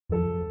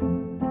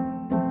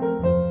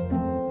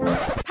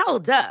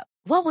Hold up.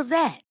 What was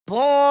that?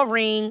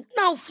 Boring.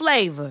 No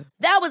flavor.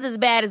 That was as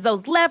bad as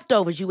those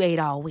leftovers you ate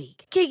all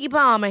week. Keke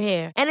Palmer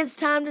here. And it's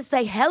time to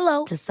say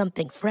hello to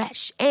something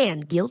fresh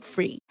and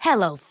guilt-free.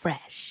 Hello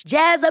Fresh.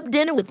 Jazz up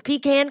dinner with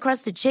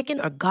pecan-crusted chicken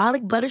or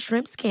garlic butter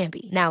shrimp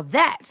scampi. Now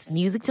that's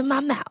music to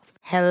my mouth.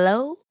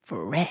 Hello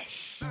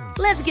Fresh.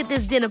 Let's get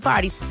this dinner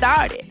party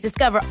started.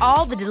 Discover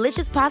all the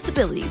delicious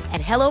possibilities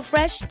at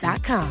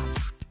hellofresh.com.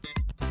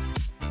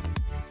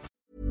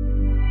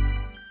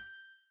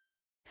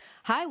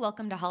 Hi,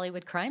 welcome to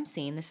Hollywood Crime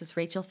Scene. This is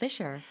Rachel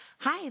Fisher.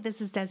 Hi,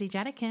 this is Desi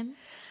Jetikin.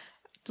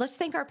 Let's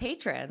thank our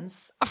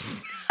patrons.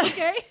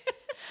 Okay.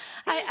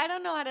 I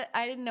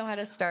didn't know how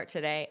to start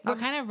today. We're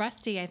kind of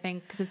rusty, I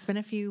think, because it's been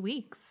a few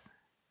weeks,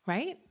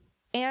 right?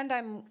 And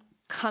I'm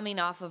coming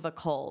off of a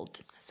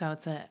cold. So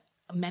it's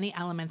many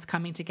elements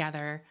coming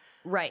together.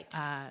 Right.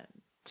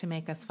 To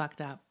make us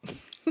fucked up.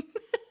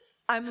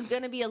 I'm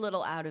going to be a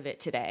little out of it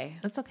today.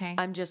 That's okay.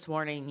 I'm just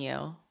warning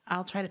you.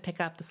 I'll try to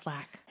pick up the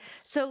slack.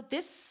 So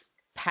this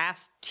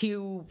past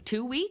two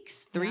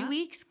weeks, 3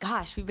 weeks,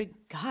 Golly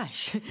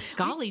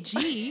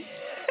gee.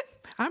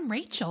 I'm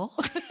Rachel.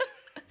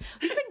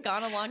 We've been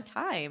gone a long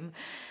time.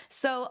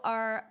 So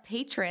our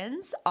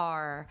patrons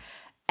are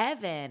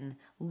Evan,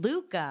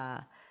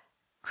 Luca,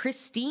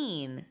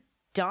 Christine,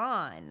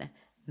 Dawn,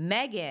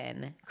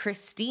 Megan,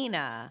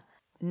 Christina,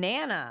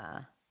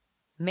 Nana,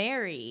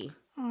 Mary.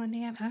 Oh,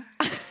 Nana.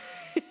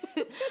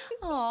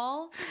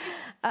 Aw.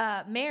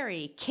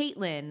 Mary,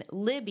 Caitlin,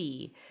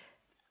 Libby,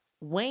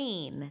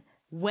 Wayne,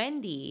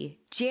 Wendy,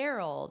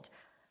 Gerald,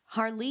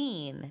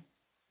 Harleen,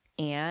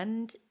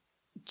 and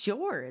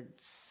George.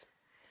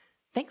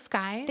 Thanks,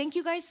 guys. Thank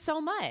you guys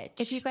so much.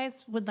 If you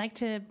guys would like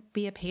to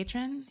be a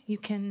patron, you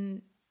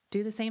can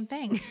do the same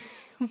thing.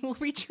 We'll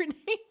read your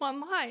name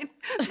online.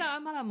 No,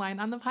 I'm not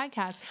online, on the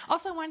podcast.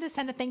 Also, I wanted to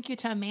send a thank you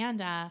to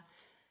Amanda.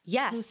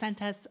 Yes. Who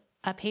sent us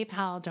a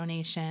PayPal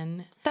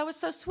donation. That was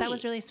so sweet. That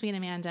was really sweet,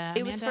 Amanda.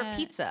 It was for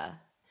pizza.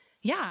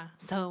 Yeah.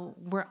 So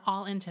we're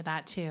all into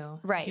that too.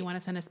 Right. If you want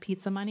to send us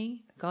pizza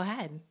money, go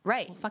ahead.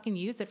 Right. We'll fucking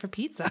use it for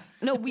pizza.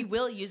 No, we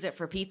will use it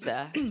for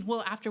pizza.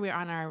 Well, after we're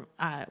on our,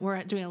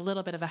 we're doing a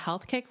little bit of a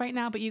health kick right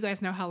now, but you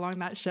guys know how long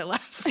that shit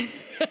lasts.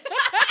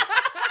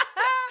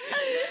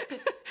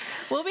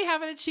 We'll be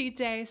having a cheat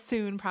day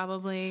soon,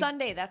 probably.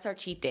 Sunday, that's our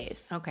cheat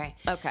days. Okay.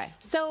 Okay.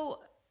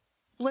 So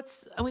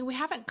we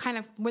haven't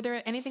were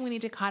there anything we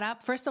need to caught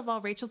up? First of all,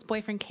 Rachel's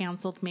boyfriend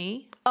canceled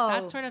me. Oh.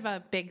 That's sort of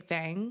a big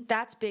thing.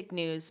 That's big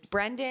news.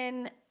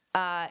 Brendan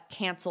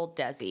canceled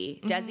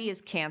Desi. Desi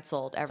is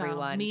canceled,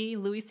 everyone. So me,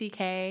 Louis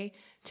C.K.,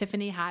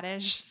 Tiffany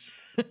Haddish.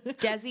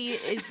 Desi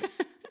is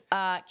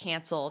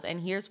canceled. And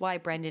here's why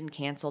Brendan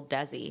canceled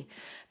Desi.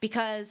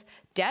 Because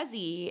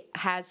Desi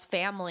has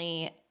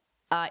family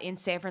in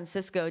San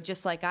Francisco,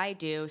 just like I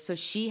do. So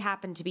she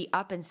happened to be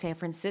up in San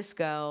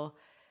Francisco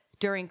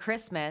during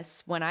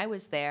Christmas when I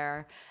was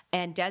there,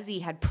 and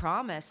Desi had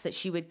promised that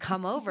she would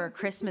come over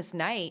Christmas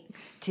night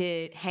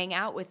to hang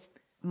out with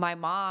my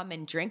mom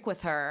and drink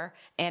with her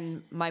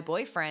and my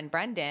boyfriend,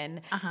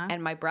 Brendan,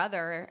 and my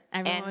brother.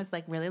 Everyone was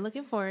like really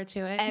looking forward to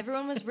it.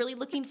 Everyone was really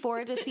looking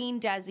forward to seeing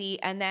Desi.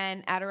 And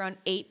then at around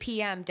 8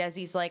 p.m.,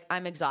 Desi's like,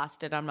 I'm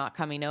exhausted. I'm not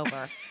coming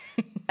over.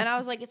 And I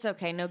was like, it's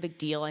okay. No big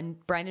deal.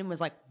 And Brendan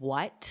was like,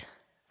 what?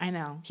 I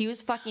know. He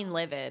was fucking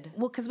livid.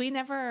 Well, because we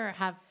never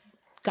have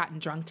gotten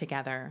drunk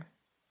together,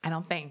 I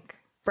don't think.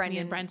 Me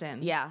and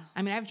Brendan. Yeah.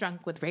 I mean, I've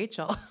drunk with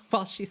Rachel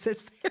while she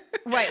sits there.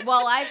 Right.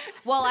 Well,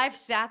 I've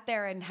sat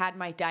there and had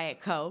my Diet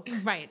Coke.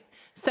 Right.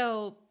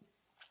 So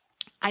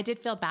I did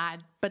feel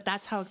bad, but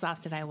that's how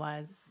exhausted I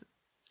was.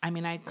 I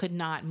mean, I could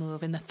not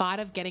move. And the thought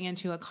of getting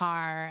into a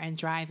car and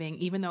driving,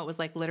 even though it was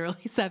like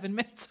literally 7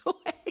 minutes away,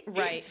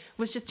 right,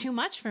 was just too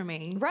much for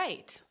me.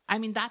 Right. I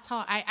mean, that's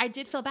how I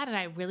did feel bad, and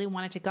I really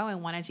wanted to go. I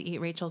wanted to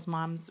eat Rachel's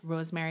mom's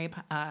rosemary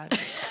shortbread.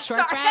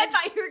 Sorry, I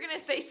thought you were going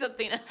to say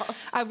something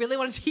else. I really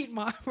wanted to eat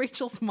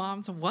Rachel's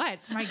mom's what?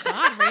 My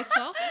God,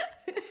 Rachel.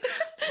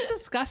 That's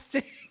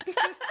disgusting.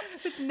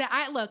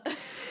 Look,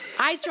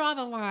 I draw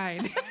the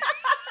line.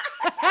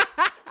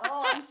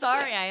 Oh, I'm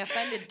sorry. I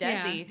offended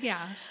Desi.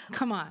 Yeah.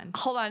 Come on.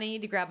 Hold on. I need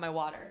to grab my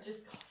water.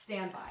 Just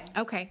stand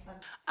by. Okay.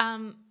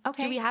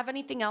 Okay. Do we have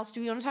anything else? Do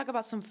we want to talk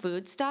about some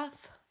food stuff?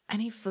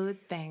 Any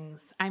food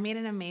things? I made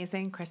an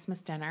amazing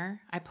Christmas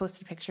dinner. I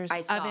posted pictures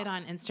of it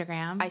on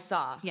Instagram. I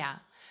saw. Yeah.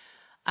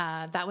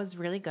 That was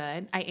really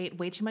good. I ate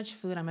way too much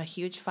food. I'm a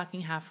huge fucking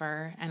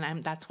heifer,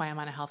 and that's why I'm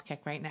on a health kick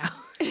right now.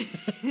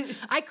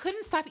 I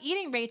couldn't stop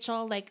eating,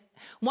 Rachel. Like,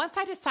 once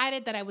I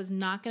decided that I was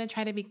not going to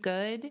try to be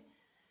good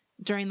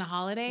during the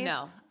holidays,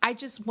 I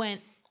just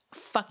went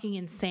fucking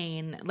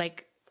insane.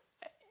 Like,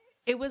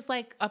 it was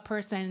like a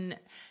person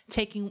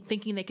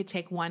thinking they could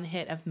take one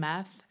hit of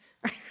meth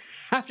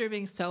after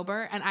being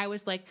sober, and I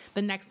was like,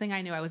 the next thing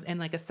I knew, I was in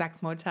like a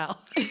sex motel.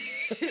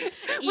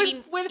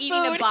 eating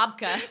a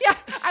babka. Yeah,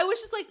 I was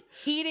just like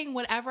eating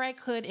whatever I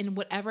could in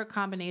whatever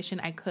combination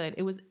I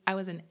could. I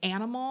was an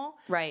animal.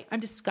 Right. I'm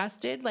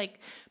disgusted.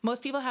 Like,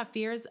 most people have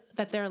fears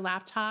that their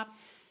laptop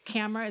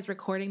camera is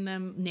recording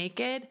them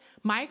naked.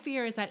 My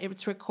fear is that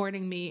it's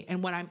recording me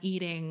and what I'm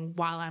eating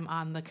while I'm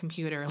on the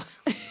computer.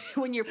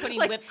 When you're putting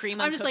Like, whipped cream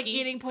on I'm just cookies.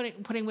 like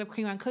eating, putting whipped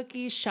cream on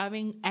cookies,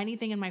 shoving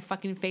anything in my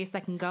fucking face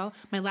that can go.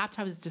 My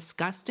laptop is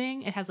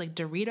disgusting. It has like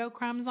Dorito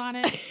crumbs on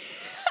it.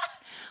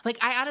 Like,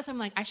 I honestly, I'm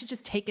like, I should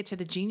just take it to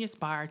the Genius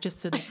Bar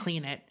just so they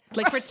clean it.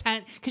 Like,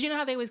 pretend. Because you know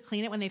how they always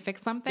clean it when they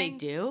fix something? They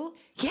do?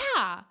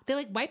 Yeah. They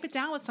like wipe it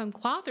down with some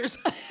cloth or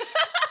something.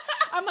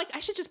 I'm like,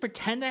 I should just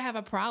pretend I have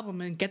a problem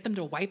and get them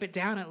to wipe it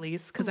down at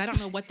least. Because I don't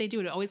know what they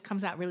do. It always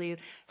comes out really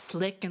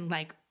slick and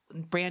like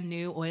brand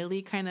new,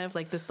 oily, kind of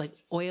like this like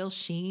oil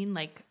sheen.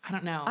 Like, I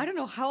don't know. I don't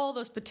know how all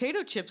those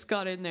potato chips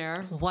got in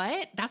there.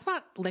 What? That's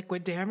not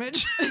liquid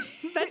damage.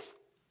 That's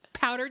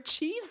powdered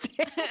cheese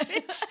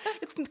damage.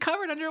 It's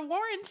covered under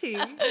warranty.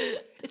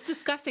 It's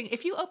disgusting.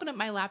 If you open up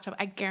my laptop,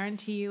 I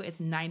guarantee you it's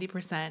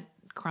 90%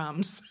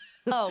 crumbs.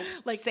 Oh,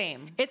 Like,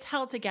 same. It's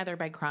held together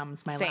by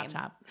crumbs, my Same.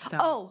 laptop. So.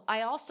 Oh,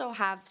 I also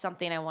have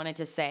something I wanted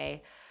to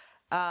say.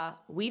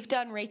 We've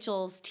done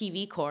Rachel's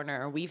TV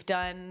corner. We've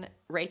done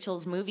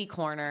Rachel's movie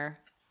corner.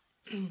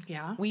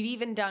 Yeah. We've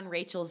even done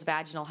Rachel's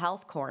vaginal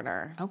health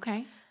corner.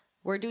 Okay.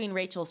 We're doing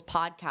Rachel's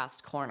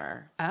podcast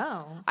corner.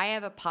 Oh. I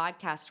have a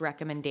podcast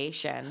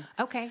recommendation.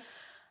 Okay.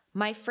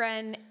 My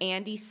friend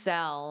Andy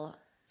Sell,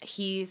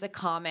 he's a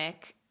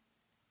comic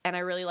and I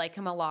really like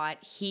him a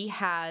lot. He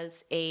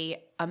has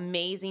a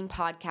amazing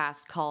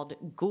podcast called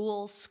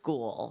Ghoul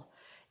School.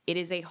 It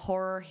is a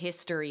horror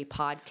history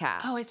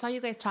podcast. Oh, I saw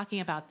you guys talking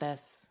about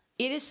this.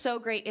 It is so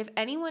great. If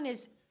anyone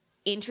is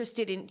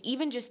interested in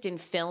even just in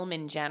film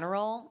in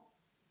general,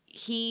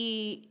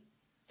 he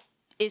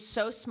is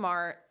so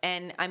smart.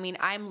 And I mean,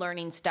 I'm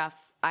learning stuff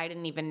I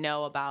didn't even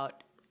know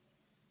about,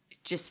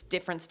 just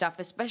different stuff,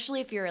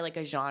 especially if you're like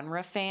a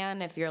genre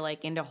fan. If you're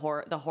like into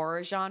the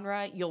horror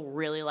genre, you'll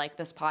really like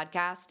this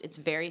podcast. It's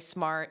very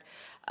smart.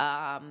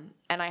 And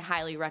I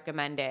highly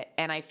recommend it.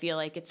 And I feel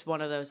like it's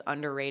one of those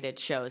underrated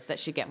shows that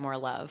should get more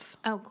love.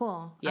 Oh,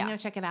 cool. Yeah. I'm going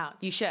to check it out.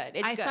 You should.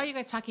 It's I good. saw you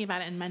guys talking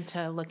about it and meant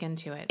to look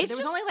into it. It's There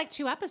was just- only like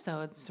 2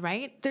 episodes,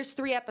 right? There's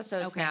 3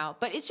 episodes Okay. now,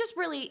 but it's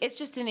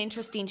just an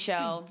interesting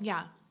show.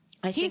 Yeah.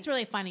 I He's think-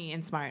 really funny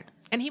and smart.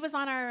 And he was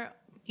on our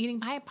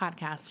Eating Pie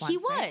podcast once, He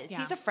was. right? Yeah.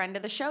 He's a friend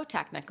of the show,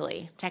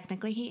 technically.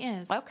 Technically, he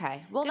is.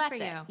 Okay. Well, Good that's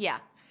for it. you.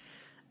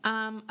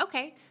 Yeah.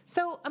 Okay.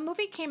 So a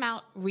movie came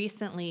out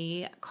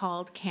recently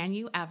called Can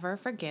You Ever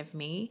Forgive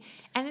Me?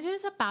 And it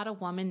is about a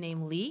woman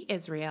named Lee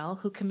Israel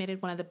who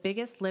committed one of the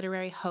biggest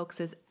literary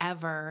hoaxes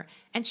ever.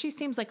 And she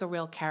seems like a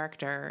real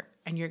character.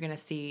 And you're going to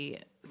see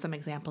some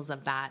examples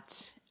of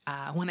that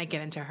when I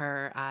get into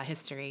her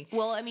history.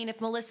 Well, I mean, if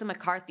Melissa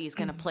McCarthy is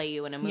going to play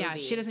you in a movie. Yeah,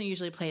 she doesn't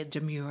usually play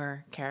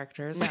demure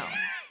characters. No.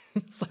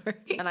 Sorry.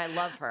 And I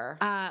love her.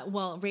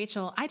 Well,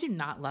 Rachel, I do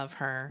not love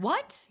her.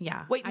 What?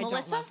 Yeah. Wait, I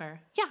Melissa? don't love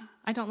her. Yeah,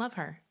 I don't love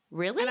her.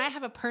 Really? And I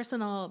have a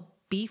personal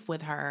beef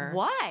with her.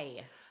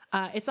 Why?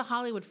 It's a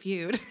Hollywood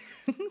feud.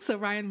 So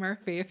Ryan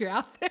Murphy, if you're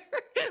out there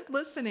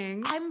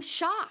listening, I'm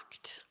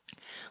shocked.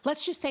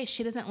 let's just say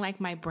she doesn't like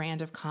my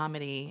brand of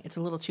comedy. It's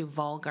a little too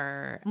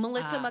vulgar.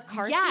 Melissa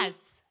McCarthy?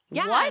 Yes.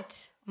 Yes.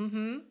 What?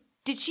 Mm-hmm.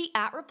 Did she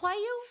reply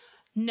you?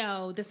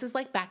 No, this is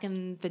like back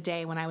in the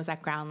day when I was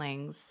at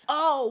Groundlings.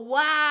 Oh,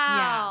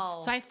 wow.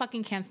 Yeah. So I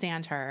fucking can't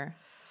stand her.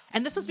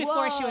 And this was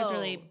before she was Whoa.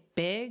 really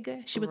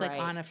big. She was like Right.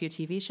 on a few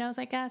TV shows,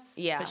 I guess.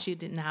 Yeah. But she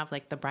didn't have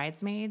like the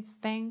bridesmaids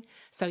thing.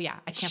 So yeah,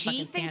 I can't She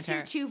fucking stand thinks her.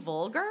 you're too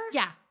vulgar?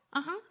 Yeah.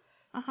 Uh-huh.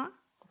 Uh-huh.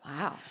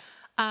 Wow.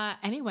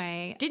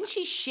 Anyway, Didn't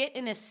she shit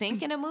in a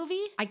sink in a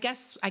movie? I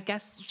guess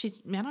she,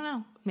 I don't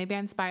know. Maybe I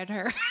inspired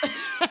her.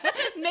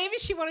 maybe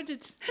she wanted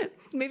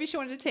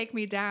to take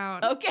me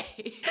down.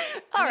 Okay.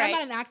 I All mean, right. I'm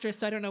not an actress,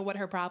 so I don't know what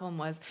her problem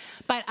was.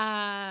 But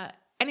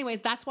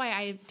anyways, that's why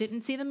I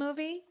didn't see the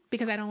movie,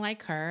 because I don't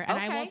like her. And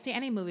I Okay. won't see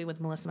any movie with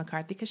Melissa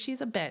McCarthy because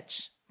she's a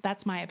bitch.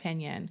 That's my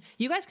opinion.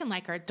 You guys can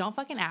like her. Don't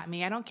fucking at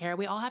me. I don't care.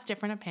 We all have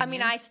different I opinions.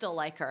 mean, I still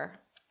like her,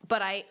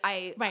 but I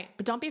Right.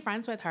 But don't be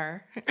friends with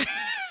her.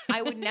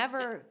 I would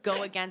never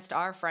go against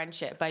our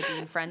friendship by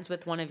being friends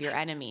with one of your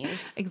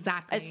enemies.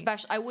 Exactly.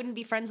 Especially, I wouldn't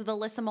be friends with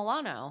Alyssa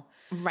Milano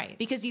Right.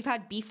 because you've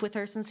had beef with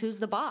her since Who's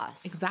the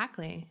Boss?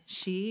 Exactly.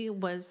 She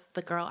was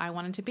the girl I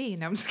wanted to be.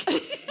 No, I'm just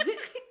kidding.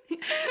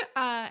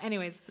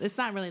 Anyways, it's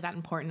not really that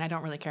important. I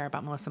don't really care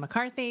about Melissa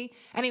McCarthy.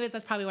 Anyways,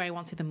 that's probably why I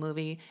won't see the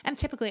movie. And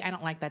typically, I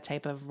don't like that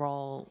type of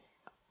role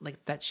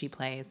like that she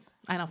plays.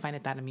 I don't find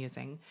it that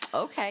amusing.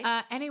 Okay.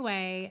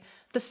 Anyway,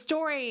 the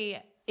story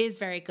is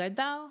very good,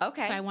 though.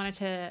 Okay. So I wanted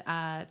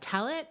to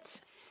tell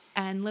it.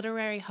 And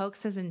literary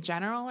hoaxes in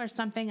general are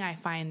something I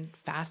find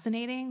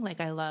fascinating. Like,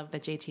 I love the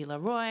J.T.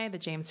 Leroy, the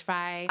James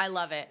Fry. I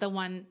love it. The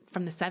one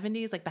from the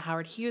 70s, like the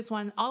Howard Hughes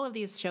one. All of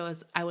these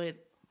shows I would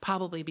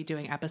probably be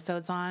doing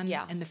episodes on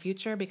in the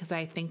future because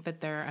I think that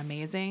they're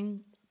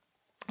amazing.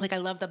 Like, I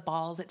love the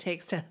balls it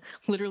takes to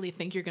literally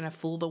think you're going to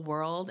fool the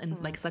world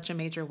in like such a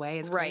major way.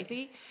 It's Right.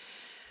 crazy.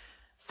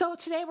 So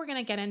today we're going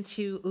to get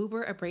into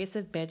uber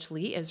abrasive bitch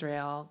Lee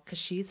Israel because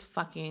she's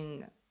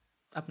fucking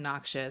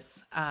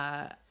obnoxious.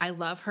 I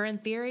love her in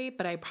theory,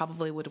 but I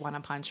probably would want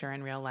to punch her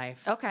in real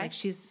life. Okay. Like,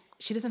 she's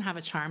she doesn't have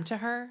a charm to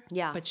her.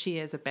 Yeah. But she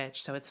is a bitch,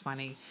 so it's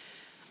funny.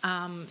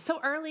 So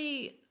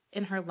early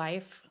in her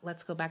life,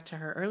 let's go back to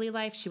her early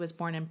life. She was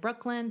born in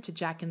Brooklyn to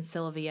Jack and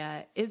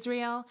Sylvia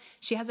Israel.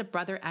 She has a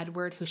brother,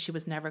 Edward, who she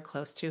was never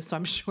close to. So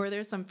I'm sure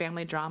there's some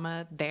family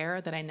drama there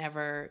that I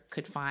never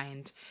could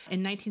find. In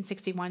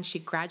 1961, she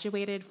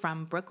graduated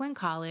from Brooklyn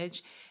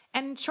College.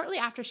 And shortly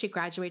after she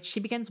graduates,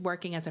 she begins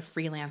working as a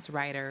freelance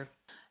writer.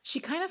 She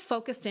kind of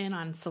focused in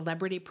on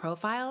celebrity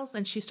profiles,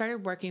 and she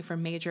started working for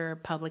major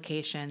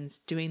publications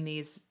doing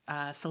these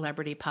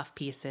celebrity puff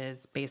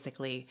pieces,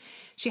 basically.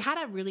 She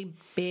had a really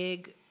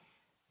big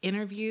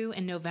interview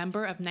in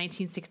November of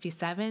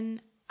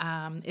 1967.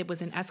 It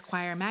was in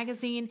Esquire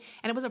magazine,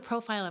 and it was a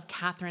profile of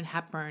Katharine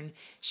Hepburn.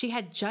 She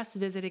had just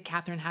visited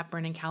Katharine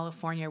Hepburn in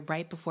California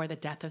right before the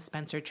death of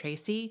Spencer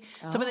Tracy.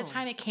 So by the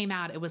time it came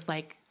out, it was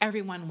like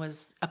everyone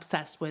was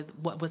obsessed with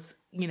what was,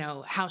 you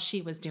know, how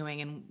she was doing.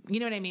 And you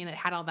know what I mean? It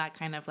had all that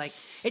kind of like,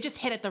 it just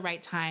hit at the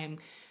right time.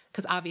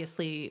 Because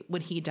obviously,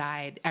 when he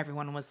died,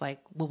 everyone was like,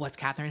 well, what's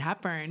Katharine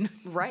Hepburn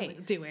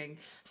doing?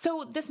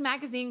 So this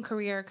magazine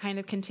career kind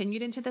of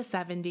continued into the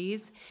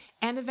 70s.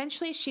 And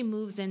eventually, she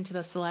moves into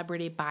the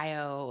celebrity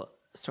bio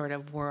sort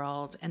of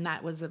world. And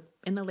that was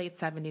in the late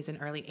 70s and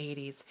early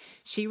 80s.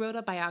 She wrote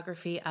a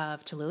biography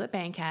of Tallulah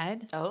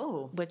Bankhead,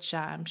 which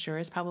I'm sure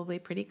is probably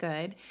pretty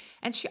good.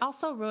 And she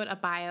also wrote a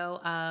bio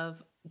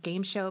of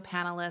game show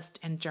panelist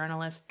and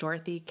journalist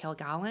Dorothy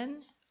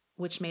Kilgallen,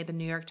 which made the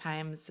New York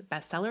Times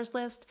bestsellers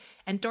list.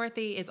 And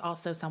Dorothy is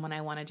also someone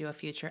I want to do a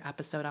future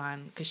episode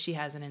on because she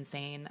has an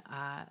insane,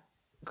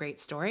 great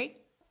story.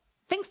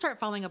 Things start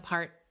falling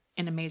apart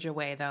in a major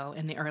way, though,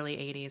 in the early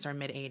 80s or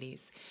mid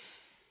 80s.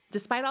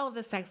 Despite all of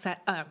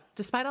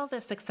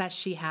the success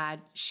she had,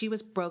 she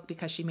was broke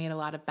because she made a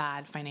lot of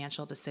bad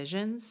financial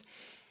decisions.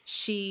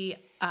 She,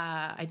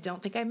 I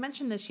don't think I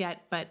mentioned this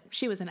yet, but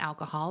she was an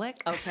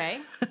alcoholic.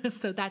 Okay.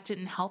 So that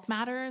didn't help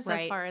matters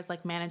as far as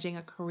like managing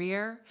a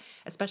career,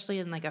 especially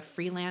in like a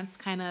freelance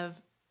kind of,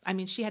 I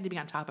mean, she had to be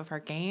on top of her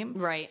game.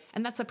 Right.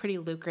 And that's a pretty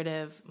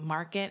lucrative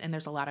market, and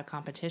there's a lot of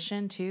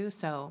competition too.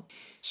 So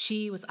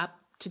she was up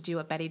to do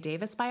a Betty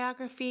Davis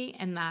biography,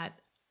 and that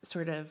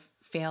sort of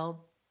failed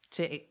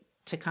to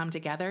come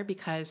together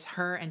because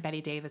her and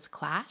Betty Davis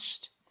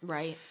clashed.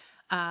 Right.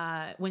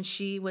 When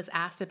she was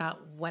asked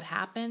about what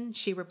happened,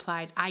 she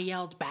replied, "I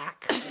yelled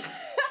back,"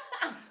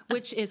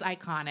 which is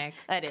iconic.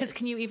 That is. Because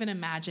can you even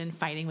imagine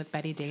fighting with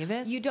Betty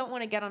Davis? You don't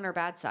want to get on her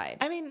bad side.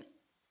 I mean,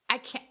 I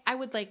can't. I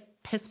would like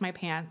piss my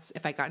pants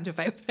if I got into a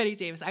fight with Betty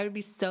Davis. I would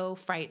be so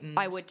frightened.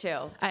 I would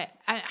too.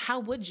 How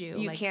would you?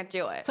 You can't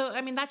do it. So, I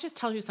mean, that just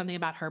tells you something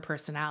about her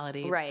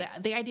personality. Right.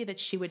 The idea that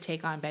she would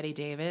take on Betty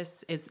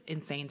Davis is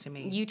insane to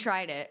me. You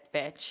tried it,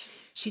 bitch.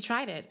 She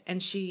tried it,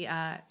 and she,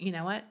 you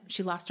know what?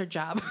 She lost her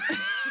job.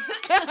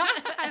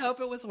 I hope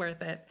it was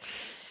worth it.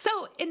 So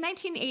in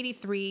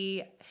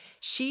 1983,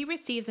 she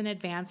receives an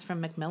advance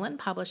from Macmillan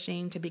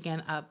Publishing to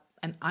begin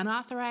an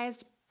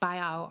unauthorized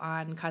bio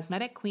on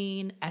cosmetic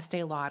queen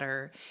Estee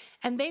Lauder.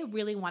 And they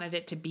really wanted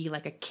it to be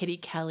like a Kitty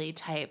Kelly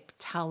type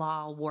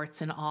tell-all,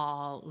 warts and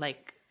all,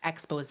 like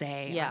expose on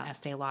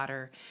Estee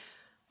Lauder.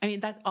 I mean,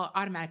 that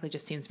automatically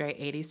just seems very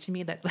 80s to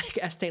me that like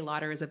Estee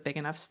Lauder is a big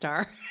enough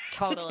star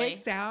to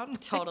take down.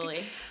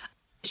 Totally.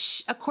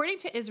 According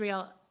to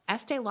Israel,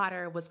 Estee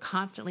Lauder was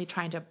constantly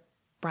trying to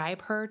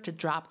bribe her to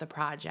drop the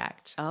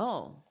project.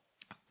 Oh.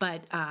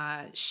 But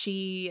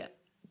she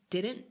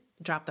didn't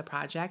drop the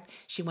project.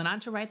 She went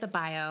on to write the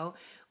bio,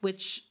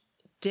 which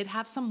did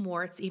have some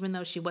warts, even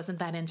though she wasn't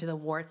that into the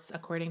warts,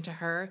 according to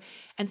her.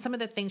 And some of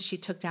the things she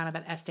took down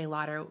about Estee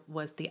Lauder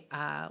was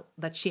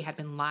that she had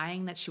been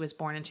lying, that she was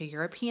born into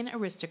European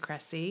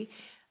aristocracy.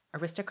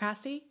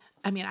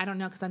 I mean, I don't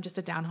know because I'm just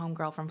a down-home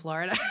girl from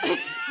Florida.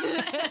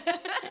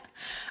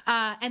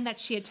 And that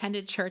she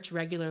attended church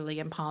regularly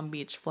in Palm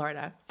Beach,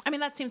 Florida. I mean,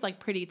 that seems like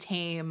pretty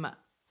tame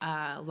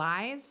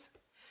lies.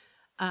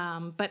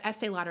 But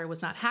Estee Lauder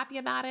was not happy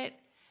about it.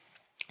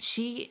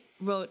 She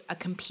wrote a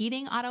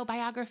competing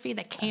autobiography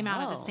that came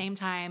out at the same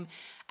time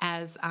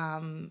as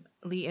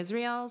Lee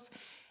Israel's.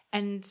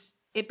 And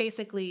it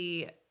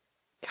basically,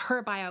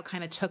 her bio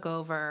kind of took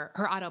over,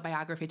 her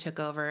autobiography took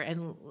over,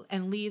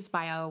 and Lee's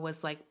bio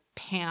was like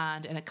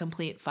panned and a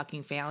complete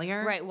fucking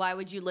failure. Right. Why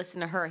would you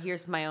listen to her?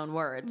 Here's my own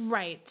words.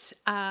 Right.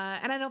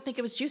 And I don't think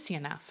it was juicy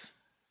enough.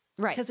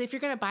 Right. Because if you're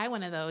going to buy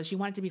one of those, you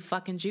want it to be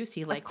fucking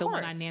juicy, like the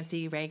one on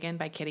Nancy Reagan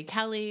by Kitty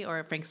Kelly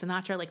or Frank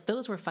Sinatra. Like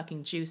those were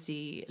fucking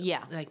juicy,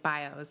 like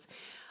bios.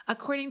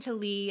 According to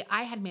Lee,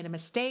 I had made a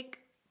mistake.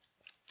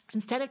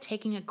 Instead of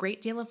taking a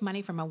great deal of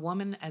money from a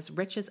woman as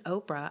rich as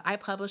Oprah, I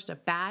published a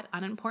bad,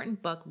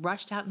 unimportant book,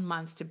 rushed out in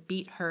months to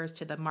beat hers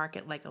to the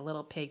market like a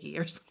little piggy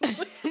or something.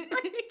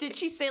 Did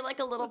she say like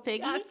a little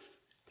piggy? Yes.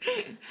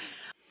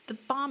 The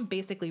bomb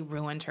basically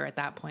ruined her at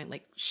that point.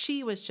 Like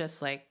she was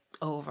just like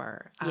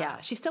over.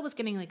 She still was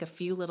getting like a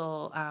few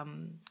little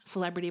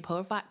celebrity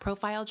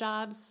profile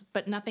jobs,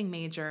 but nothing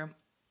major.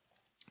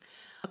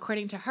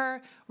 According to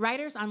her,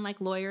 writers, unlike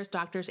lawyers,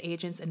 doctors,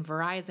 agents, and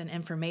Verizon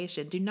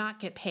Information, do not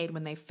get paid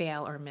when they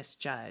fail or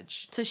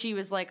misjudge. So she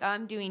was like,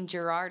 I'm doing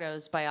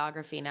Gerardo's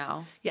biography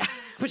now. Yeah,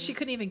 but she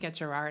couldn't even get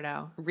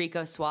Gerardo.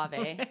 Rico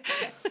Suave.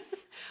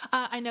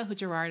 I know who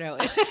Gerardo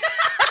is.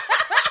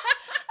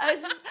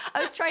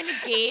 I was trying to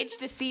gauge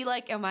to see,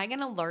 like, am I going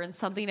to learn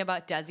something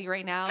about Desi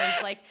right now?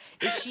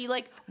 Is she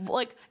like,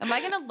 am I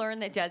going to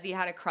learn that Desi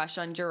had a crush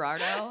on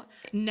Gerardo?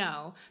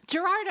 No.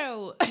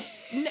 Gerardo,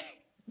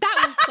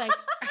 that was like,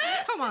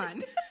 come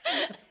on.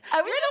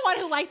 You're the one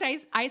who liked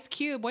Ice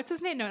Cube. What's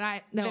his name? No,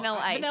 Vanilla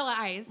Ice. Vanilla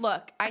Ice.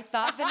 Look, I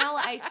thought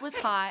Vanilla Ice was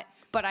hot,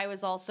 but I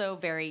was also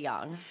very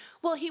young.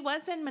 Well, he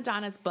was in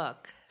Madonna's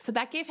book, so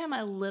that gave him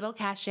a little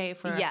cachet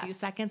for a few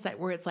seconds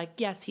where it's like,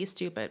 yes, he's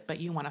stupid, but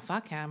you want to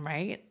fuck him,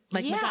 right?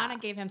 Like Madonna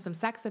gave him some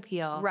sex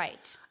appeal.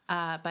 Right.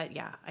 But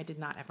yeah, I did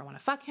not ever want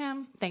to fuck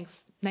him.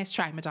 Thanks. Nice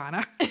try,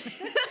 Madonna.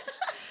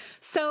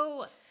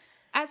 So,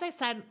 as I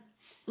said,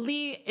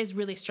 Lee is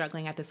really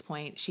struggling at this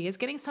point. She is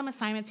getting some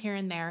assignments here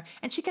and there,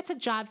 and she gets a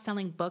job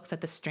selling books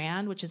at the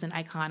Strand, which is an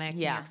iconic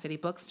New York City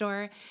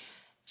bookstore.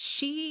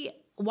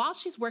 While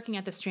she's working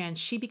at the Strand,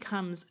 she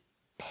becomes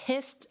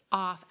pissed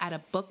off at a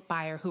book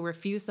buyer who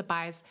refused to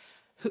buy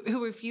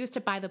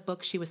the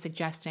books she was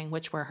suggesting,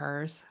 which were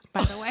hers,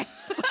 by the way.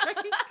 Sorry.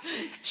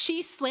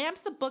 She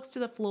slams the books to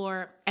the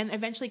floor and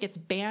eventually gets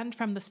banned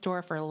from the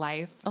store for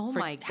life. Oh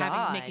my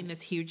God. Making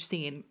this huge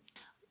scene.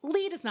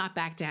 Lee does not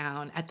back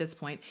down at this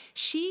point.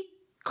 She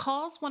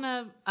calls one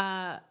of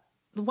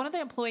the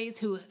employees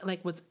who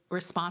was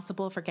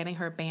responsible for getting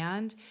her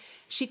banned.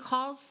 She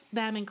calls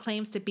them and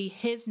claims to be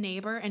his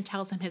neighbor and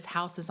tells him his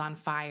house is on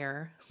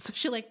fire. So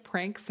she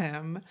pranks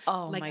him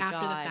after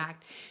the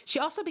fact. She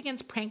also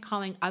begins prank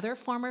calling other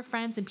former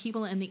friends and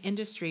people in the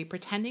industry,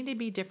 pretending to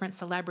be different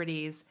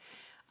celebrities,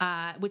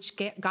 which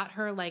got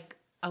her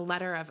a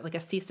letter of a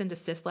cease and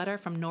desist letter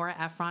from Nora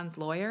Ephron's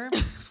lawyer.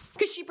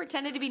 Because she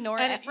pretended to be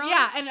Nora Ephron?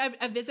 Yeah, and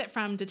a visit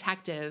from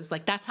detectives.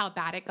 That's how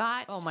bad it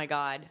got. Oh my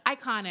God.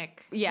 Iconic.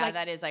 Yeah,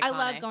 that is iconic. I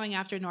love going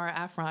after Nora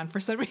Ephron. For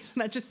some reason,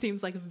 that just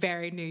seems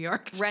very New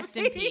York. Rest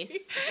in peace.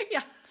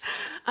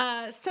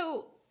 Yeah.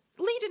 So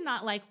Lee did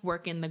not like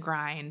work in the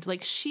grind.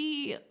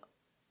 She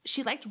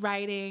liked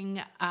writing,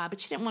 but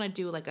she didn't want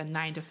to do a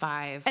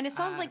 9-to-5. And it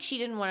sounds like she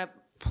didn't want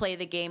to play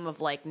the game of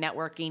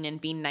networking and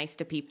being nice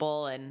to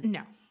people. And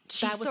no.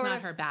 That was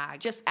not her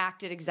bag. Just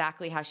acted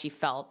exactly how she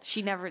felt.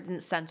 She never didn't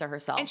censor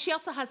herself. And she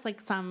also has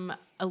some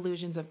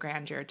illusions of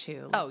grandeur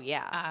too. Oh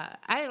yeah.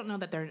 I don't know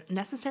that they're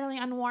necessarily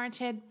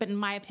unwarranted, but in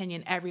my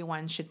opinion,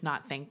 everyone should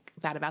not think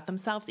that about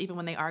themselves, even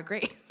when they are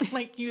great.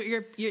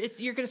 You're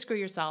going to screw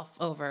yourself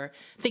over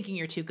thinking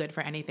you're too good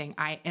for anything.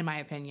 In my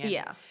opinion.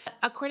 Yeah.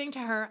 According to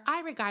her,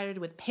 I regarded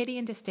with pity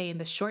and disdain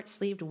the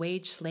short-sleeved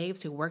wage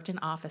slaves who worked in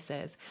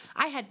offices.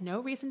 I had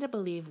no reason to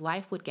believe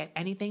life would get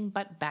anything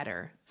but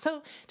better.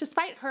 So,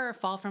 despite her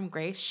fall from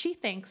grace, she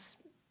thinks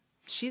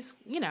she's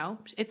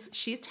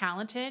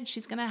talented.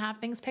 She's going to have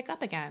things pick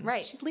up again.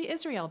 Right. She's Lee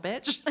Israel,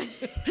 bitch.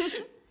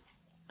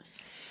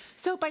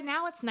 So by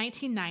now it's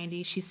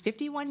 1990. She's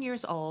 51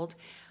 years old.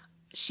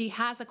 She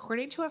has,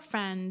 according to a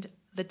friend,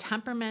 the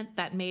temperament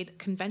that made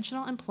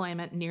conventional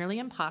employment nearly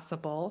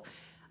impossible.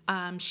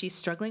 She's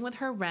struggling with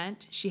her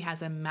rent. She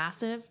has a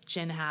massive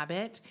gin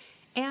habit.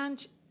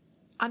 And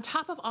on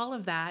top of all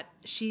of that,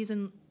 she's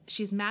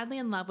madly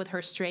in love with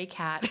her stray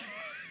cat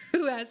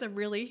who has a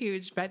really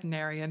huge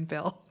veterinarian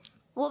bill.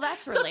 Well,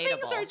 that's relatable. So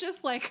things are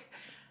just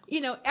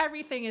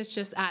everything is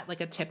just at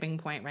a tipping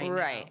point right now.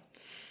 Right.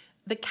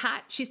 The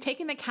cat, she's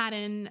taking the cat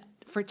in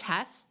for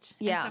tests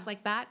and stuff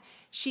like that.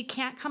 She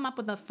can't come up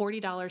with the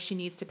 $40 she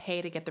needs to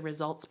pay to get the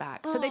results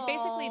back. So they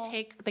basically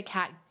take the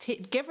cat,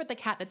 give her the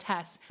cat the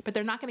test, but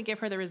they're not going to give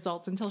her the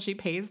results until she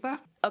pays them.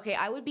 Okay,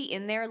 I would be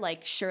in there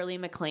like Shirley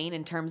MacLaine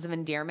in terms of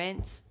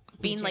endearments,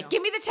 being like,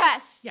 give me the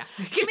test. Yeah.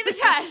 Give me the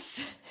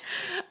test.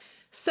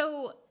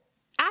 So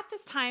at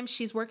this time,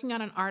 she's working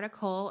on an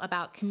article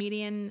about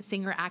comedian,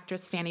 singer,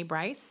 actress Fanny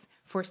Brice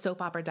for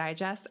Soap Opera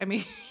Digest. I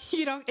mean,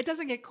 it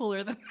doesn't get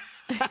cooler than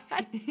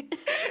that.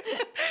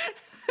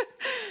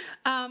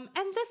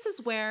 And this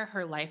is where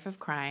her life of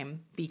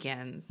crime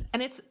begins.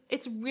 And it's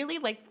really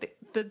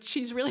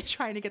she's really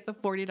trying to get the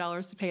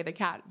 $40 to pay the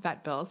cat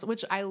vet bills,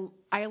 which I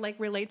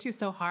relate to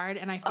so hard.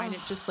 And I find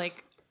it just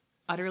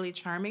utterly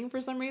charming for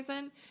some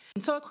reason.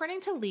 And so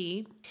according to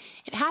Lee,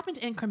 it happened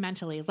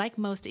incrementally, like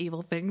most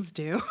evil things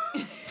do.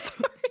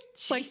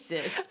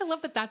 Jesus. I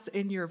love that that's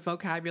in your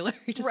vocabulary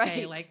to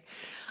say,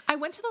 I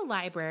went to the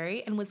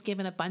library and was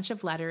given a bunch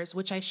of letters,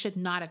 which I should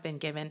not have been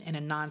given in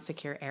a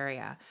non-secure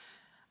area.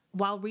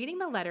 While reading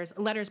the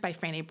letters by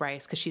Fanny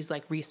Brice, because she's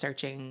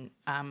researching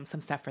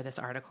some stuff for this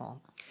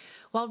article.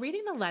 While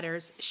reading the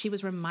letters, she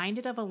was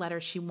reminded of a letter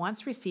she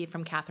once received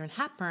from Katharine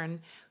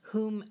Hepburn,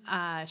 whom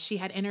she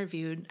had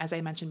interviewed, as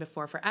I mentioned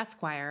before, for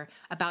Esquire,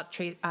 about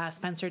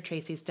Spencer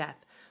Tracy's death.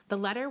 The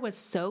letter was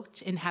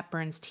soaked in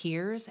Hepburn's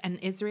tears, and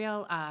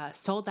Israel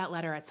sold that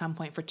letter at some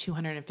point for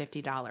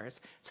 $250.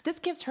 So this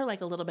gives her a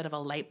little bit of a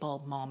light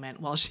bulb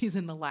moment while she's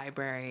in the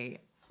library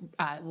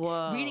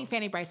reading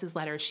Fanny Brice's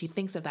letters, she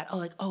thinks of that.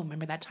 Oh,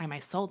 remember that time I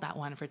sold that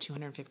one for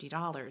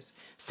 $250.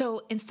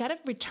 So instead of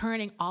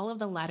returning all of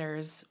the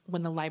letters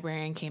when the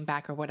librarian came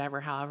back or whatever,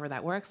 however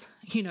that works,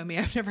 you know me,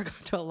 I've never gone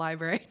to a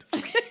library.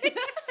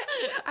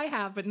 I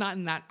have, but not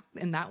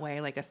in that way,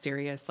 like a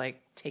serious,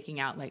 like taking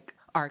out like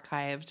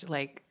archived,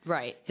 like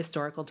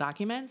historical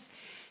documents.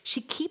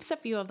 She keeps a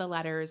few of the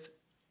letters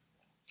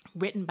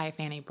written by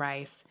Fanny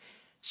Brice.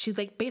 She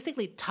like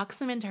basically tucks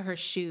them into her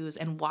shoes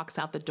and walks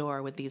out the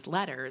door with these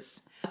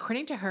letters.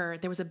 According to her,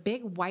 there was a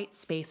big white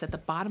space at the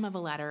bottom of a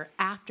letter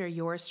after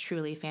yours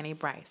truly, Fanny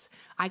Brice.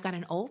 I got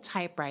an old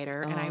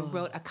typewriter and I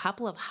wrote a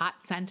couple of hot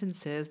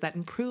sentences that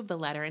improved the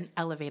letter and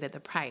elevated the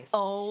price.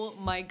 Oh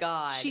my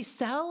God. She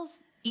sells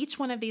each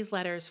one of these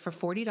letters for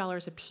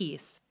 $40 a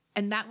piece.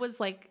 And that was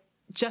like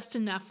just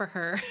enough for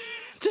her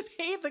to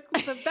pay the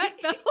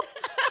vet bill.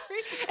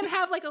 And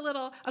have like a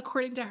little,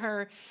 according to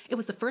her, it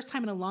was the first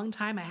time in a long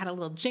time I had a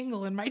little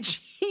jingle in my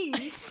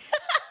jeans.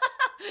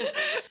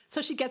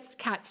 So she gets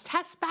Kat's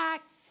test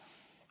back.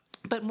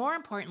 But more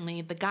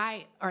importantly, the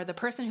guy or the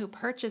person who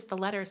purchased the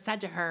letter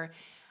said to her,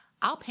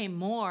 I'll pay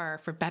more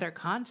for better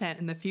content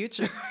in the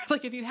future.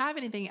 Like if you have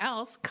anything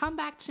else, come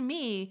back to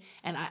me.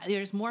 And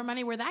there's more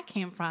money where that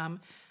came from.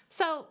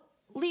 So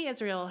Lee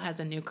Israel has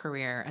a new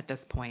career at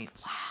this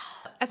point.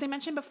 Wow. As I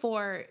mentioned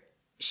before,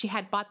 she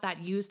had bought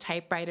that used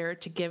typewriter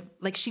to give,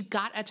 like she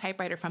got a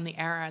typewriter from the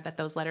era that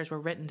those letters were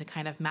written to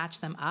kind of match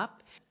them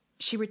up.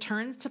 She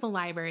returns to the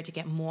library to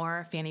get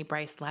more Fanny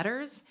Brice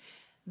letters.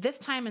 This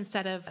time,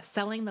 instead of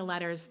selling the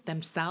letters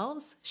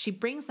themselves, she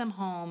brings them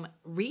home,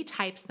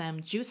 retypes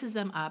them, juices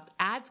them up,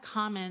 adds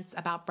comments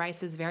about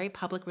Brice's very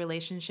public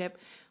relationship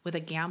with a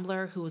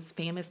gambler who was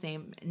famous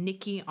named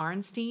Nicky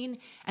Arnstein.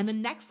 And the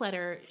next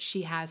letter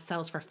she has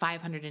sells for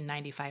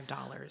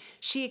 $595.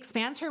 She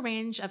expands her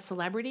range of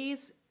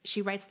celebrities.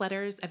 She writes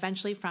letters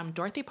eventually from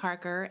Dorothy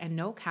Parker and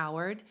Noel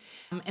Coward.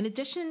 In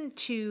addition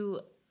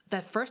to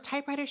the first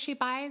typewriter she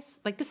buys,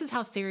 like this is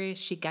how serious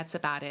she gets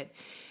about it.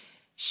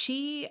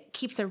 She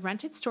keeps a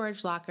rented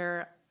storage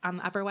locker on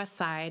the Upper West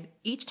Side.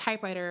 Each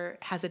typewriter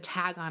has a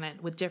tag on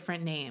it with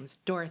different names: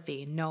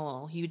 Dorothy,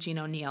 Noel, Eugene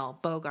O'Neill,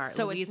 Bogart,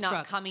 so Louise it's not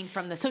Brooks. Coming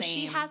from the so same. So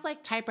she has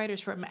like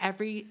typewriters from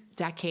every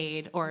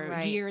decade or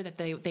year that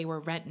they were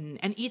written,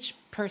 and each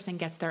person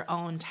gets their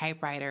own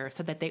typewriter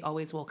so that they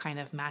always will kind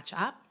of match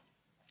up.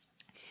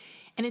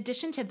 In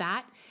addition to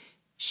that,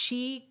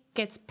 she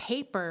gets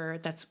paper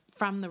that's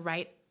from the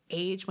right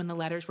age when the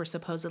letters were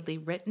supposedly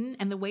written.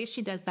 And the way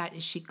she does that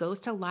is she goes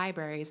to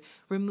libraries,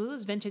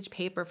 removes vintage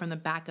paper from the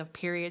back of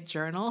period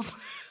journals.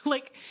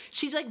 Like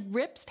she like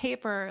rips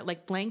paper,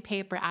 like blank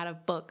paper out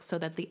of books so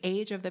that the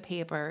age of the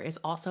paper is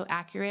also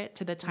accurate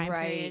to the time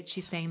period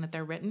she's saying that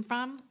they're written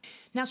from.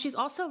 Now she's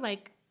also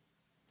like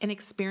an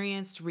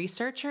experienced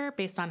researcher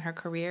based on her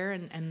career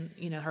and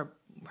you know,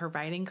 her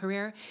writing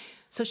career.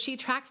 So she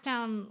tracks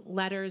down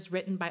letters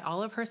written by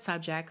all of her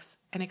subjects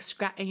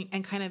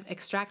and kind of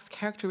extracts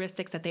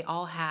characteristics that they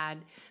all had.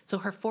 So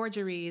her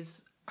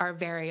forgeries are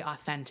very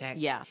authentic.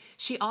 Yeah.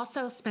 She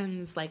also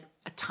spends like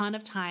a ton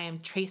of time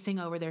tracing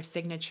over their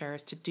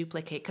signatures to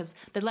duplicate, because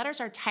the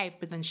letters are typed,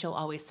 but then she'll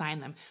always sign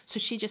them. So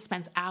she just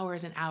spends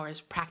hours and hours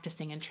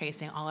practicing and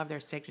tracing all of their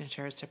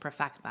signatures to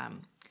perfect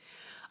them.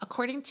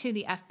 According to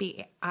the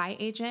FBI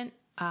agent,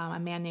 a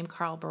man named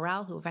Carl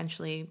Burrell, who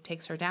eventually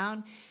takes her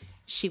down,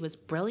 she was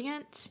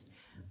brilliant.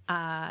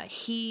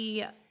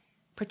 He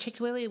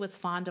particularly was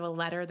fond of a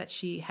letter that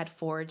she had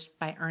forged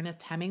by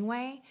Ernest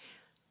Hemingway.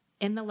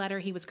 In the letter,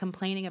 he was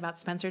complaining about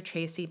Spencer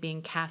Tracy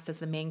being cast as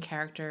the main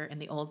character in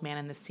The Old Man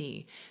and the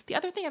Sea. The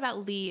other thing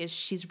about Lee is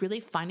she's really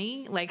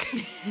funny. Like,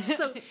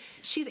 so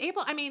she's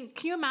able, I mean,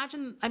 can you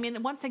imagine, I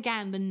mean, once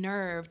again, the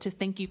nerve to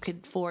think you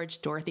could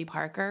forge Dorothy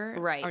Parker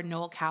or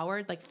Noel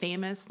Coward, like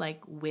famous,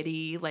 like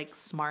witty, like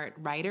smart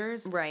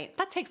writers. Right.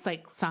 That takes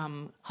like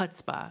some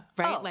chutzpah,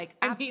 right? Oh, like,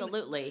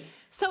 absolutely.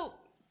 So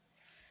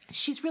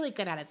she's really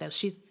good at it, though.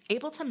 She's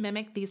able to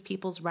mimic these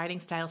people's writing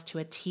styles to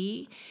a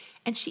T.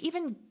 And she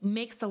even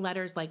makes the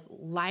letters like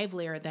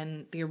livelier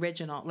than the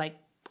original, like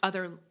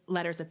other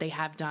letters that they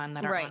have done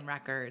that are on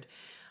record.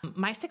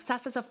 My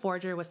success as a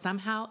forger was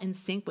somehow in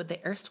sync with the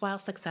erstwhile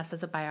success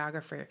as a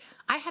biographer.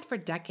 I had for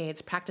decades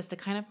practiced a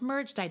kind of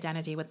merged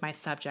identity with my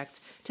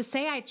subjects. To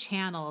say I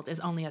channeled is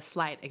only a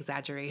slight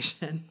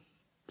exaggeration.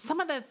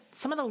 Some of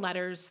the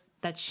letters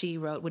that she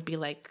wrote would be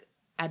like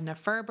Edna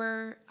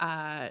Ferber.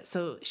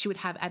 So she would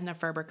have Edna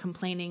Ferber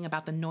complaining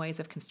about the noise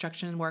of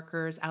construction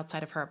workers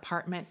outside of her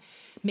apartment.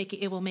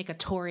 It will make a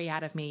Tory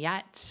out of me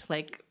yet.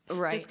 Like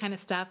this kind of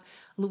stuff.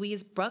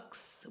 Louise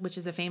Brooks, which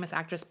is a famous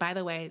actress. By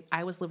the way,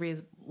 I was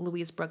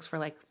Louise Brooks for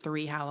like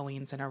 3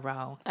 Halloweens in a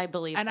row. I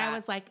believe and that. I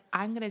was like,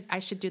 I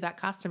should do that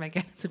costume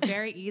again. It's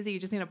very easy. You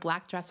just need a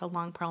black dress, a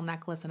long pearl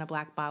necklace, and a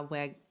black bob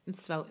wig.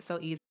 It's so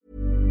easy.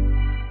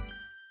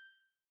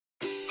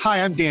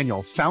 Hi, I'm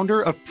Daniel,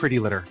 founder of Pretty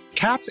Litter.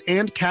 Cats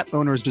and cat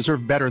owners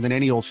deserve better than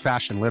any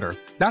old-fashioned litter.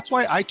 That's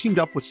why I teamed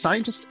up with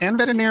scientists and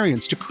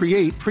veterinarians to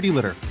create Pretty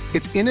Litter.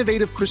 Its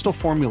innovative crystal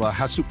formula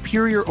has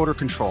superior odor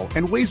control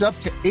and weighs up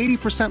to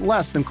 80%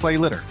 less than clay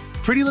litter.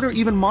 Pretty Litter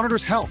even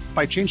monitors health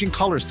by changing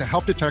colors to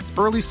help detect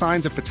early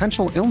signs of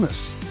potential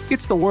illness.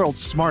 It's the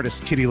world's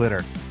smartest kitty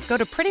litter. Go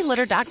to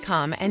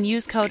prettylitter.com and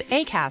use code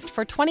ACAST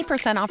for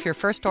 20% off your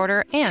first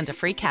order and a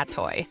free cat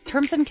toy.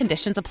 Terms and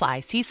conditions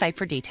apply. See site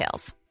for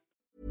details.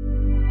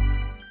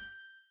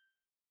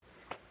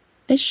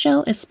 This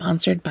show is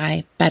sponsored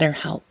by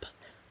BetterHelp.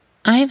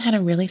 I've had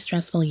a really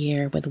stressful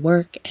year with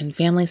work and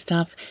family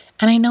stuff,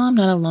 and I know I'm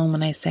not alone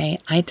when I say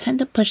I tend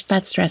to push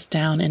that stress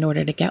down in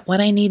order to get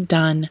what I need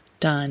done,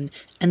 and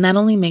that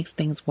only makes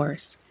things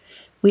worse.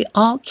 We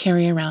all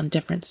carry around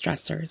different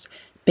stressors,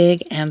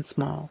 big and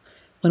small.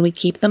 When we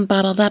keep them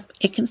bottled up,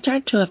 it can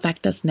start to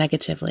affect us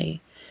negatively.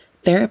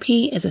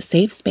 Therapy is a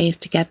safe space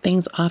to get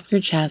things off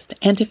your chest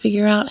and to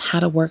figure out how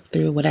to work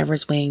through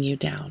whatever's weighing you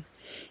down.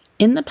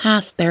 In the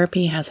past,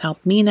 therapy has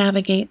helped me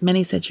navigate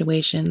many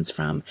situations,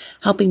 from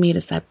helping me to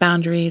set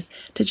boundaries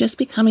to just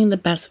becoming the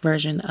best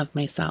version of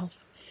myself.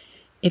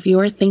 If you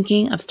are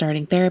thinking of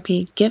starting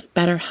therapy, give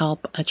BetterHelp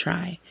a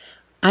try.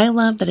 I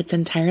love that it's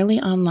entirely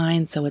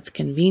online, so it's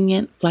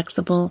convenient,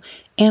 flexible,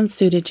 and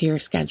suited to your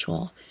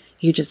schedule.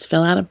 You just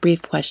fill out a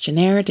brief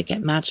questionnaire to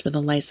get matched with a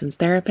licensed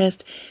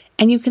therapist,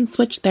 and you can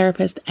switch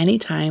therapists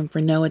anytime for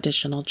no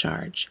additional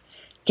charge.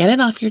 Get it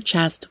off your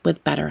chest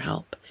with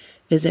BetterHelp.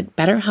 Visit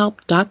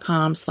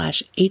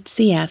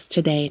betterhelp.com/HCS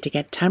today to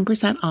get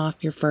 10% off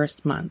your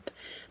first month.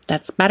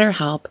 That's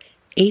BetterHelp,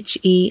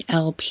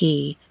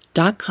 HELP.com/HCS.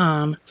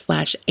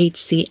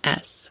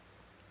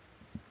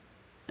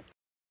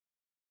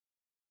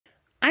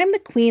 I'm the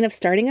queen of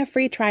starting a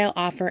free trial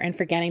offer and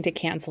forgetting to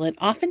cancel it,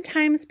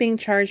 oftentimes being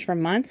charged for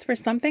months for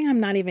something I'm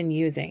not even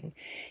using.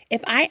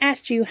 If I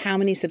asked you how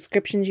many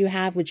subscriptions you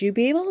have, would you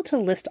be able to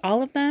list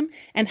all of them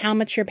and how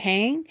much you're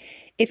paying?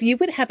 If you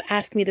would have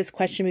asked me this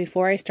question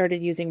before I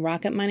started using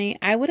Rocket Money,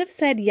 I would have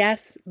said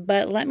yes,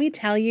 but let me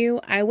tell you,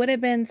 I would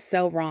have been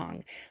so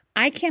wrong.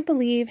 I can't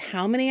believe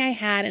how many I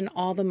had and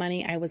all the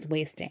money I was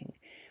wasting.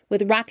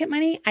 With Rocket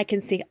Money, I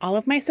can see all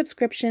of my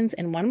subscriptions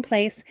in one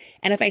place,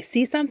 and if I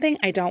see something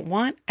I don't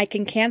want, I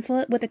can cancel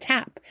it with a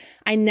tap.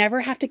 I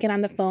never have to get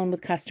on the phone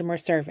with customer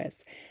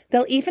service.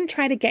 They'll even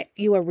try to get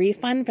you a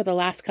refund for the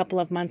last couple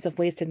of months of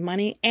wasted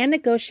money and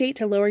negotiate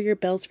to lower your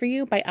bills for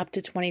you by up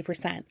to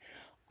 20%.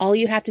 All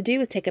you have to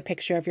do is take a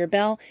picture of your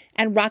bill,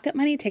 and Rocket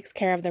Money takes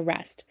care of the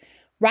rest.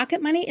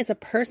 Rocket Money is a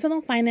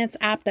personal finance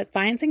app that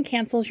finds and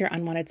cancels your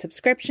unwanted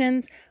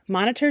subscriptions,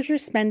 monitors your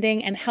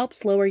spending, and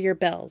helps lower your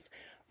bills.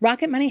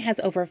 Rocket Money has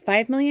over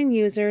 5 million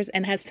users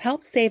and has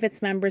helped save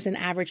its members an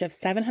average of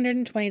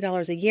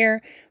 $720 a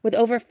year, with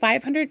over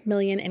 500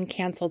 million in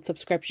canceled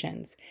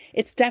subscriptions.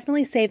 It's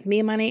definitely saved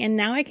me money, and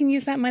now I can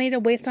use that money to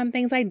waste on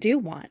things I do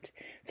want.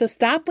 So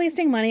stop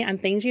wasting money on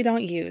things you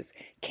don't use.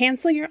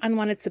 Cancel your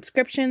unwanted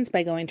subscriptions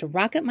by going to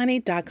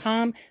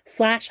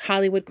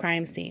rocketmoney.com/Hollywood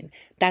crime scene.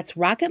 That's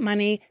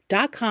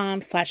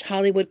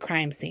rocketmoney.com/Hollywood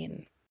crime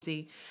scene.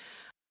 See,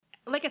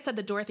 like I said,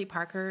 the Dorothy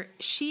Parker,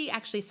 she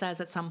actually says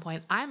at some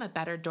point, I'm a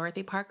better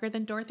Dorothy Parker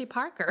than Dorothy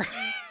Parker.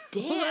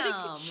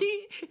 Damn.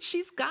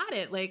 She's got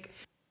it. Like,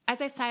 as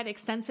I said,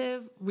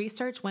 extensive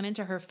research went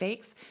into her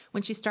fakes.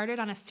 When she started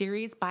on a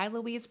series by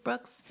Louise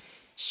Brooks,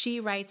 she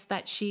writes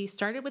that she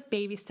started with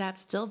baby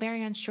steps, still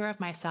very unsure of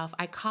myself.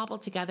 I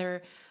cobbled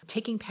together,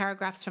 taking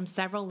paragraphs from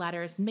several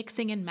letters,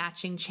 mixing and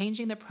matching,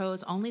 changing the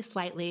prose only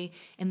slightly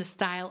in the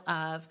style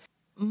of.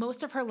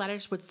 Most of her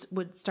letters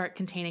would start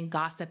containing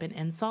gossip and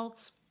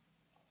insults.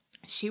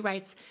 She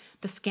writes,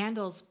 the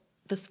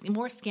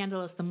more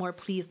scandalous, the more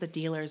pleased the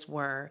dealers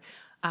were.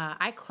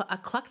 A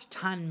clucked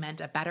ton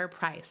meant a better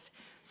price.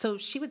 So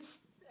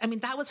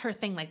that was her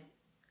thing. Like,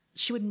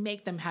 she would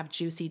make them have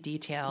juicy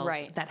details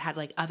that had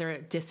like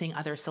dissing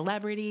other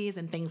celebrities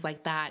and things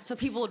like that. So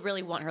people would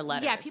really want her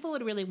letters. Yeah, people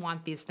would really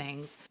want these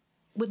things.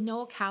 With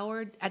Noel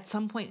Coward, at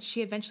some point,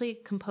 she eventually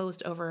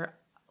composed over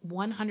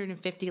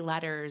 150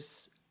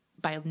 letters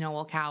by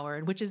Noel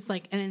Coward, which is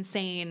like an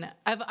insane.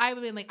 I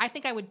would be like, I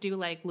think I would do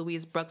like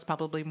Louise Brooks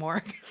probably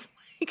more, because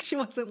like she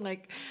wasn't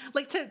like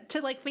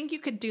to like think you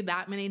could do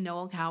that many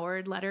Noel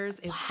Coward letters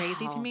is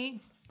crazy to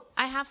me.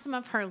 I have some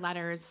of her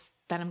letters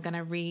that I'm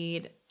gonna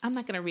read. I'm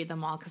not gonna read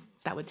them all because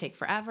that would take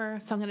forever.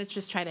 So I'm gonna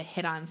just try to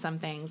hit on some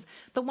things.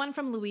 The one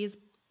from Louise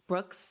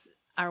Brooks,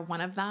 or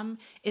one of them,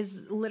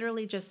 is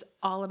literally just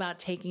all about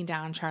taking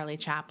down Charlie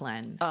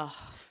Chaplin. Ugh.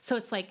 So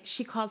it's like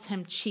she calls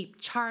him Cheap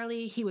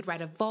Charlie. He would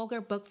write a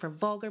vulgar book for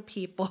vulgar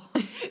people.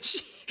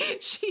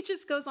 She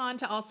just goes on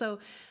to also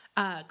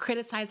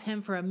criticize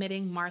him for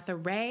omitting Martha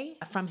Ray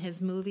from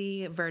his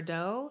movie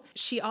Verdot.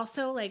 She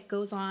also like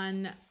goes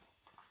on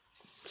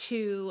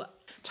to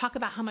talk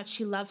about how much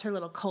she loves her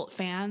little cult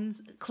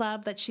fans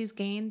club that she's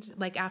gained,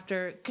 like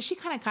after, because she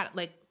kind of got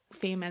like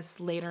famous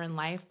later in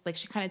life. Like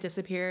she kind of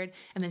disappeared,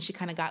 and then she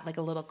kind of got like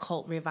a little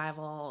cult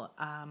revival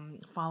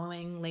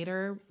following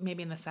later,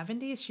 maybe in the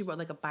 70s. She wrote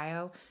like a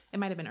bio. It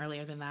might have been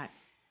earlier than that.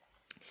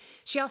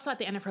 She also, at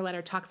the end of her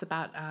letter, talks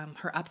about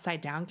her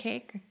upside down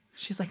cake.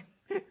 She's like,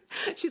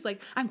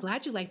 I'm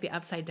glad you like the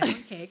upside down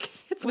cake.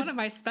 It's one of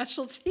my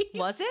specialties.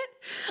 Was it?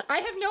 I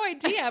have no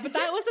idea, but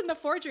that was in the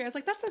forgery. I was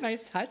like, that's a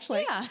nice touch.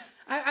 Like, yeah.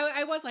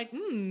 I was like,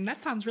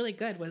 that sounds really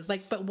good.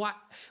 But what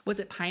was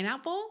it?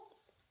 Pineapple?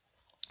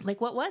 Like,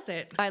 what was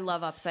it? I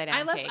love upside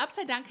down cake. I love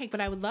upside down cake,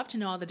 but I would love to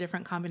know all the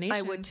different combinations.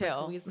 I would too.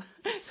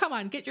 Like come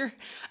on, get your.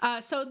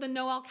 So the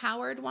Noel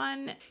Coward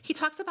one, he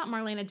talks about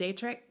Marlene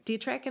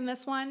Dietrich in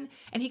this one,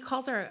 and he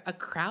calls her a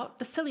kraut,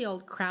 the silly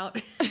old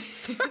kraut.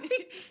 Sorry,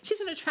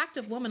 she's an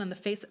attractive woman on the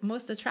face,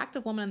 most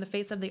attractive woman on the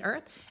face of the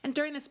earth. And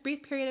during this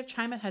brief period of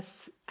time, it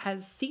has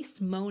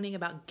ceased moaning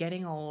about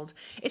getting old.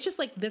 It's just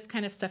like this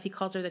kind of stuff. He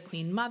calls her the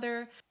Queen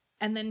Mother,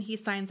 and then he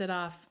signs it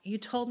off. You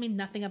told me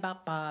nothing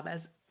about Bob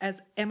as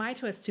am I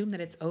to assume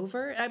that it's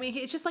over? I mean,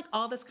 it's just like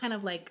all this kind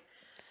of like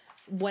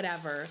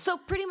whatever. So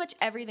pretty much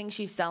everything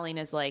she's selling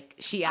is like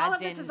she adds in. All of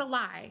this is a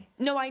lie.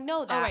 No, I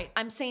know that. Oh, right.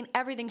 I'm saying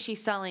everything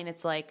she's selling,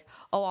 it's like,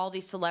 oh, all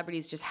these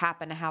celebrities just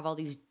happen to have all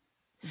these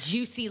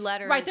juicy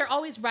letters. Right, they're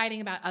always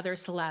writing about other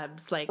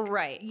celebs. Like,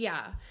 right.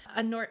 Yeah.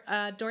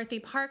 A Dorothy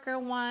Parker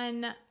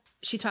one,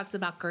 she talks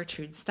about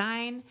Gertrude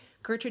Stein.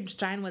 Gertrude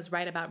Stein was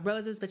right about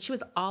roses, but she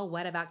was all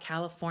wet about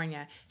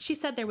California. She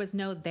said there was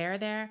no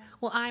there.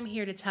 Well, I'm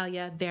here to tell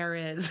you there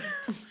is.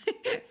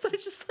 So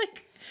it's just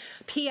like,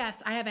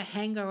 P.S. I have a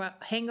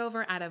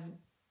hangover out of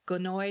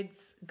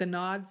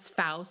Gounod's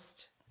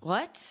Faust.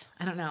 What?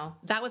 I don't know.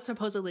 That was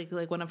supposedly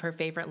like one of her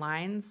favorite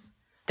lines.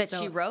 That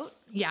she wrote?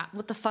 Yeah.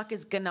 What the fuck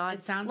is Gounod?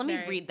 It sounds Let me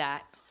read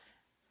that.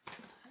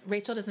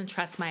 Rachel doesn't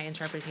trust my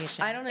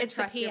interpretation. I don't It's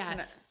trust the your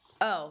P.S.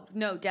 Oh,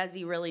 no,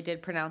 Desi really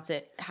did pronounce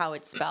it how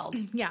it's spelled.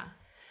 Yeah.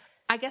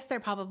 I guess there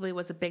probably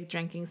was a big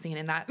drinking scene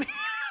in that.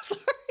 Sorry.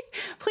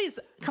 Please,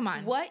 come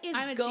on. What is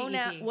I'm a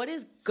Gonad? GED. What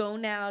is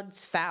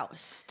Gounod's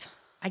Faust?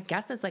 I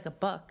guess it's like a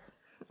book.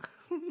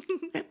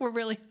 We're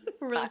really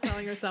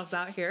selling ourselves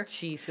out here.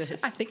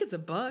 Jesus. I think it's a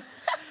book.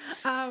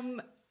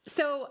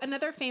 So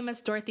another famous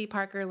Dorothy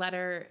Parker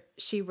letter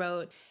she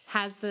wrote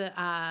has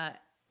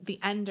the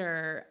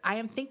ender, I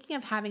am thinking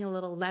of having a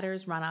little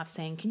letters run off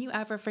saying, can you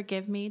ever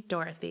forgive me,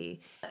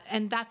 Dorothy?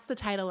 And that's the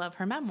title of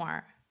her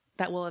memoir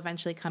that will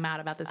eventually come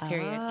out about this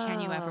period. Can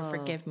you ever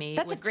forgive me?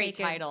 That's a great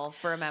title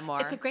for a memoir.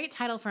 It's a great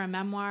title for a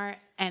memoir,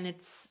 and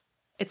it's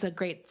a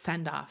great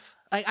send-off.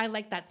 I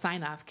like that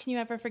sign-off. Can you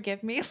ever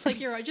forgive me?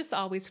 Like, you're just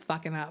always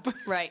fucking up.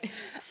 Right.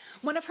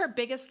 One of her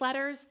biggest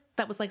letters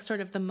that was like sort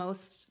of the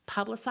most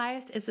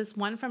publicized is this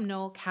one from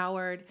Noel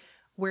Coward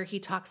where he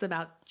talks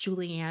about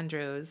Julie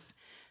Andrews.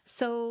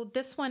 So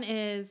this one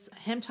is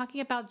him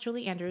talking about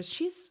Julie Andrews.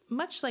 She's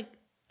much like,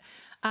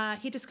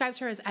 he describes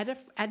her as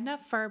Edna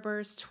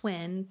Ferber's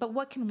twin, but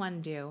what can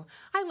one do?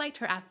 I liked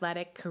her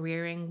athletic,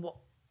 careering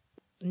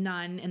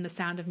nun in The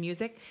Sound of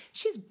Music.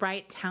 She's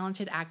bright,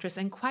 talented actress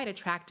and quite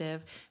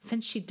attractive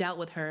since she dealt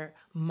with her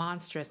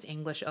monstrous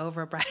English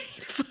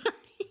overbite. Sorry.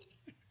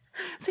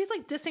 So he's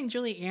like dissing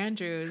Julie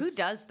Andrews. Who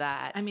does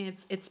that? I mean,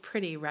 it's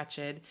pretty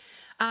wretched.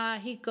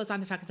 He goes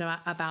on to talk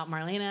about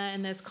Marlena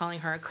in this, calling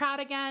her a crowd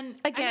again.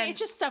 I mean, it's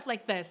just stuff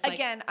like this. Like,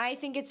 again, I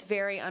think it's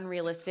very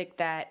unrealistic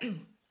that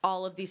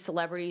all of these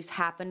celebrities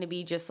happen to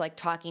be just like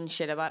talking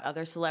shit about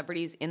other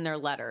celebrities in their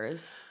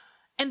letters.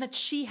 And that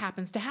she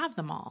happens to have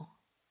them all.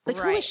 Like,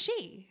 who Right. is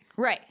she?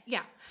 Right.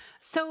 Yeah.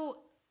 So,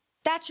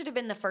 That should have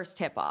been the first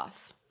tip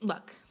off.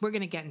 look, we're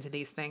going to get into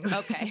these things.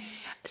 Okay.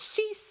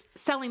 She's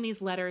selling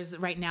these letters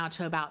right now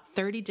to about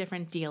 30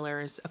 different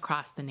dealers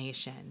across the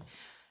nation.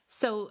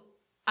 So,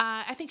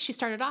 I think she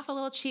started off a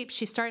little cheap.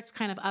 She starts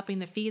kind of upping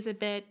the fees a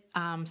bit.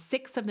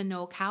 6 of the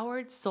Noel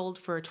Cowards sold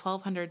for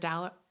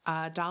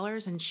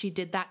 $1,200, and she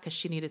did that because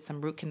she needed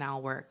some root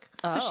canal work.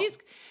 So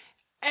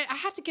I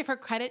have to give her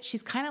credit.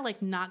 She's kind of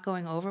like not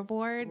going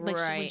overboard. Like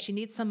when Right. she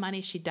needs some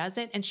money, she does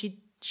it, and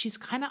she's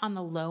kind of on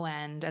the low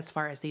end as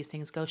far as these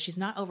things go. She's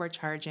not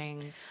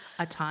overcharging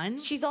a ton.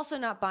 She's also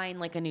not buying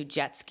like a new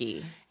jet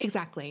ski.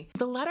 Exactly.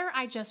 The letter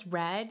I just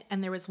read,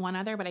 and there was one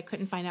other, but I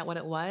couldn't find out what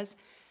it was.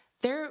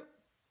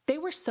 They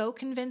were so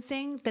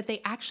convincing that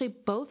they actually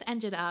both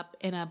ended up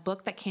in a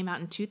book that came out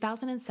in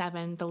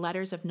 2007, The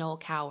Letters of Noel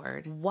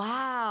Coward.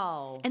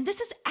 Wow. And this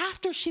is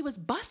after she was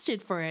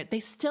busted for it. They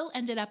still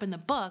ended up in the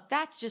book.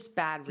 That's just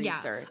bad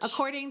research. Yeah.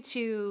 According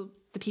to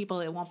the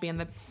people, it won't be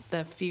in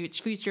the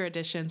future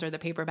editions or the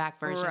paperback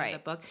version Right.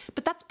 of the book.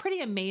 But that's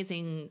pretty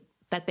amazing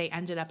that they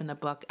ended up in the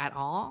book at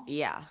all.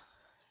 Yeah.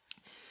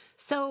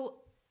 So,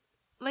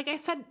 like I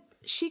said,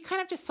 she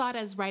kind of just saw it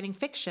as writing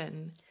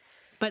fiction,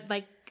 but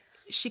like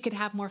she could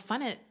have more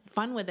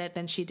fun with it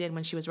than she did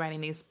when she was writing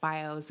these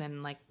bios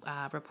and like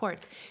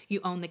reports.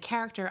 You own the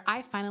character.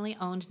 I finally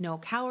owned Noel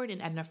Coward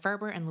and Edna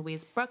Ferber and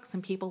Louise Brooks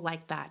and people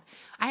like that.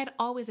 I had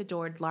always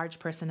adored large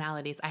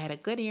personalities. I had a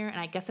good ear and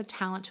I guess a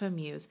talent to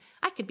amuse.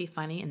 I could be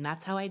funny and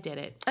that's how I did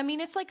it. I mean,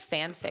 it's like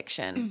fan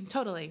fiction.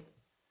 Totally.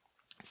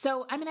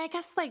 So, I mean, I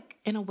guess like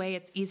in a way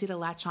it's easy to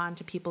latch on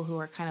to people who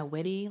are kind of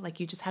witty.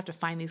 Like you just have to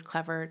find these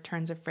clever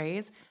turns of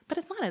phrase, but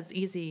it's not as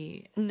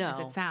easy as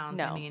it sounds.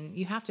 No. I mean,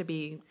 you have to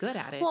be good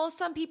at it. Well,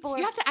 some people are.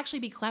 You have to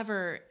actually be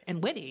clever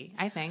and witty,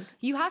 I think.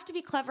 You have to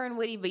be clever and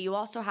witty, but you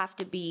also have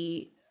to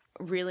be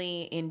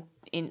really in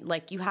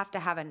like you have to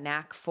have a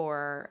knack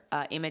for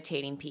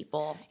imitating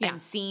people and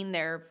seeing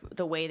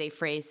the way they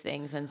phrase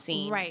things and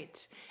seeing.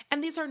 Right.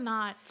 And these are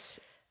not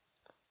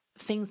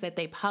things that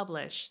they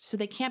published, so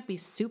they can't be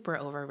super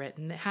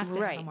overwritten. It has to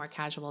have a Right. more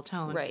casual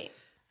tone. Right.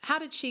 How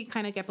did she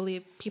kind of get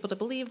people to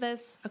believe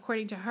this?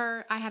 According to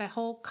her, I had a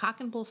whole cock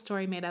and bull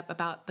story made up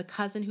about the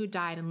cousin who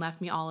died and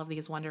left me all of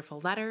these wonderful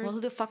letters. Well, who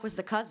the fuck was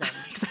the cousin?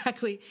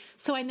 Exactly.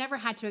 So I never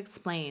had to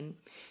explain.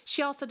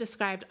 She also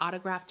described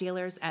autograph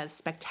dealers as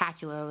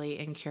spectacularly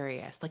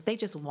incurious. Like they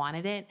just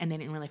wanted it and they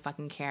didn't really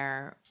fucking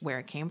care where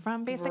it came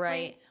from, basically.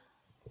 Right.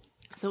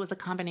 So it was a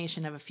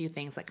combination of a few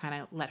things that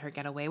kind of let her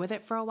get away with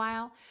it for a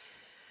while.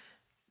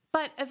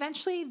 But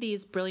eventually,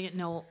 these brilliant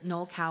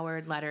Noel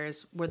Coward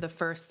letters were the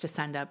first to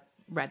send up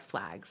red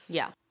flags.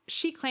 Yeah.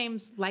 She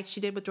claims, like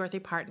she did with Dorothy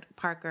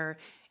Parker,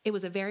 it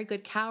was a very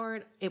good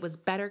coward. It was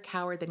better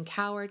coward than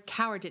coward.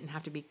 Coward didn't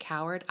have to be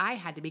coward. I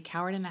had to be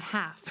coward and a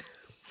half.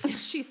 So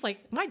she's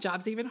like, my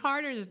job's even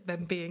harder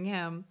than being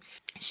him.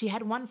 She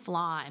had one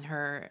flaw in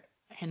her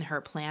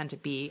plan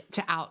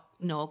to out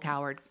Noel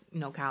Coward,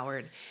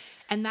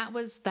 and that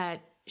was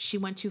that she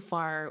went too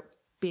far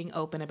being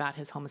open about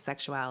his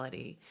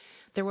homosexuality.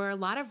 There were a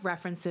lot of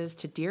references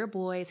to dear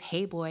boys,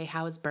 hey boy,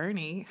 how's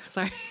Bernie?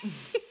 Sorry.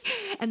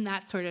 And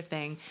that sort of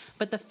thing.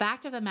 But the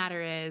fact of the matter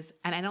is,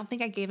 and I don't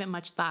think I gave it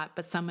much thought,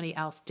 but somebody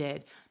else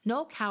did,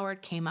 Noel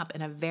Coward came up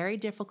in a very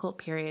difficult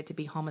period to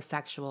be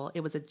homosexual. It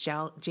was a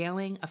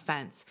jailing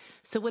offense.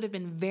 So it would have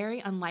been very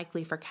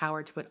unlikely for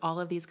Coward to put all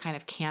of these kind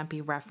of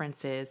campy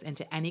references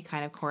into any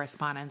kind of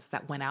correspondence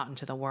that went out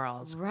into the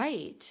world.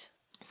 Right.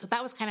 So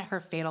that was kind of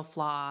her fatal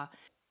flaw.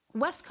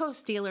 West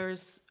Coast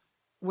dealers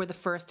were the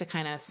first to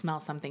kind of smell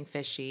something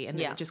fishy, and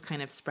then it just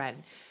kind of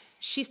spread.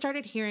 She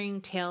started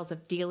hearing tales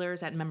of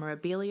dealers at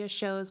memorabilia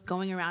shows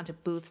going around to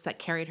booths that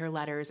carried her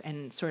letters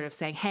and sort of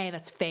saying, hey,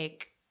 that's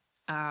fake.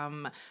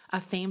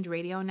 A famed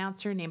radio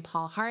announcer named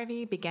Paul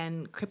Harvey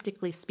began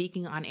cryptically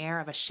speaking on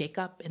air of a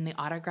shakeup in the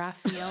autograph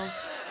field.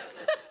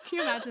 Can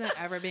you imagine that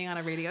ever being on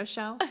a radio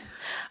show?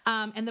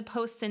 And the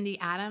Post Cindy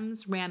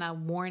Adams ran a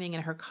warning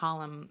in her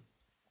column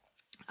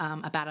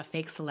about a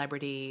fake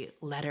celebrity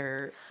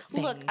letter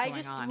thing. Look, I going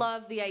just on.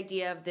 love the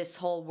idea of this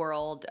whole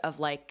world of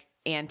like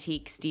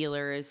antiques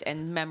dealers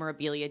and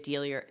memorabilia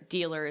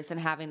dealers and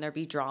having there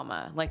be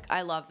drama. Like,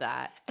 I love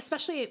that.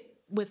 Especially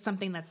with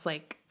something that's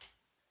like,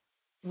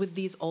 with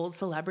these old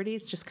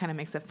celebrities, just kind of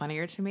makes it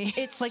funnier to me.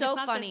 It's like, so it's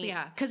not funny. this,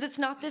 Because it's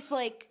not this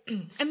like...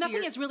 and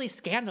nothing is really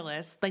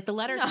scandalous. Like the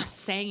letters aren't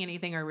saying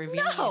anything or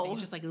revealing anything.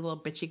 It's just like little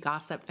bitchy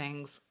gossip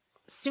things.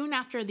 Soon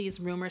after these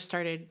rumors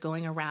started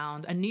going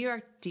around, a New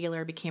York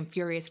dealer became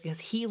furious because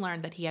he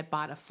learned that he had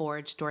bought a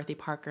forged Dorothy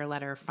Parker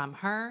letter from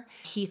her.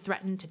 He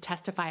threatened to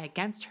testify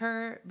against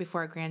her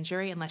before a grand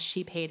jury unless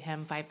she paid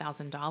him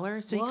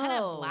 $5,000. So he kind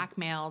of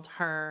blackmailed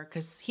her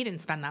because he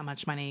didn't spend that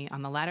much money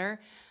on the letter,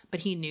 but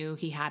he knew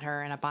he had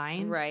her in a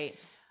bind. Right.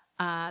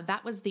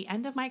 That was the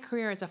end of my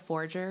career as a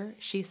forger,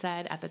 she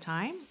said at the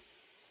time.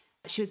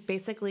 She was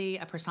basically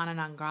a persona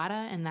non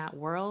grata in that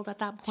world at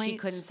that point. She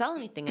couldn't sell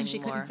anything anymore. She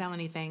couldn't sell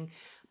anything,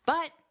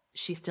 but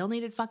she still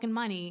needed fucking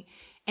money.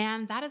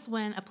 And that is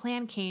when a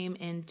plan came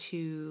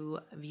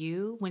into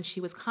view, when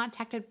she was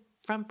contacted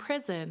from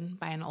prison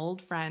by an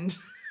old friend.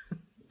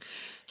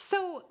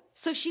 So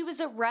she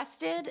was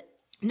arrested?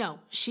 No,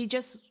 she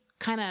just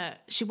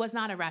she was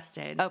not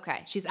arrested.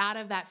 Okay. She's out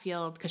of that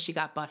field because she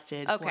got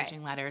busted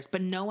forging letters,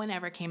 but no one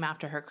ever came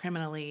after her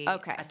criminally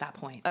at that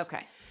point.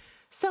 Okay.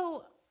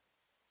 So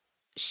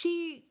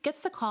she gets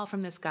the call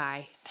from this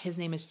guy. His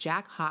name is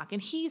Jack Hawk, and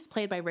he's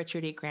played by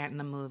Richard E. Grant in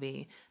the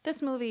movie.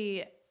 This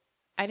movie,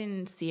 I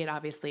didn't see it,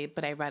 obviously,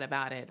 but I read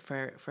about it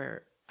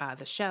for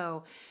the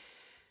show.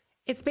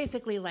 It's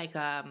basically like,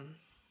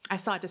 I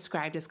saw it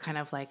described as kind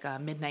of like a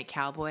Midnight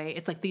Cowboy.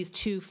 It's like these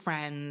two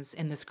friends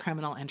in this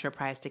criminal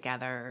enterprise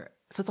together.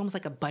 So it's almost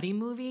like a buddy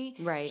movie.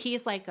 Right.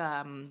 He's like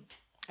a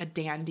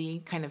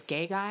dandy kind of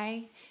gay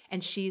guy,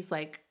 and she's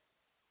like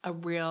a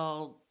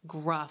real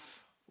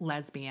gruff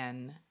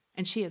lesbian.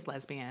 And she is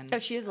lesbian. Oh,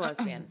 she is a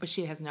lesbian. But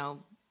she has no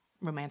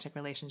romantic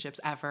relationships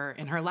ever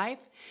in her life.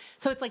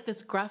 So it's like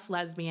this gruff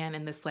lesbian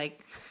and this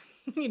like,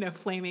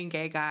 flaming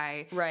gay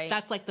guy. Right.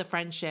 That's like the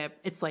friendship.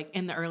 It's like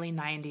in the early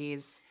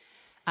 90s.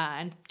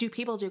 And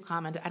people do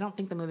comment. I don't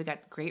think the movie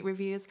got great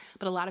reviews,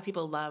 but a lot of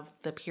people love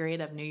the period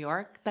of New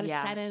York that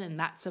it's set in, and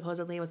that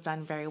supposedly was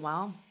done very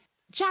well.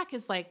 Jack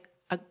is like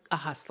a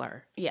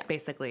hustler,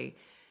 basically.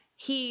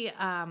 He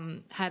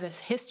had a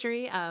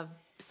history of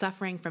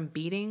suffering from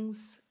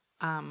beatings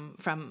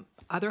from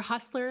other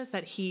hustlers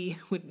that he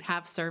would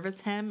have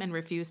service him and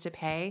refuse to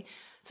pay.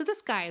 So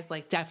this guy is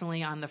like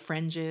definitely on the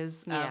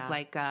fringes of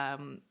like, I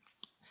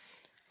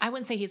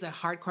wouldn't say he's a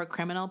hardcore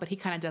criminal, but he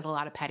kind of does a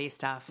lot of petty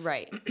stuff.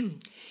 Right.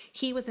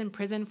 He was in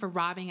prison for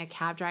robbing a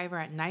cab driver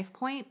at knife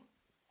point.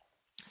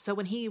 So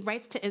when he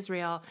writes to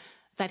Israel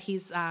that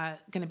he's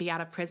going to be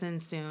out of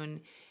prison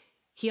soon,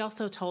 he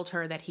also told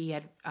her that he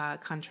had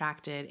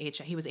contracted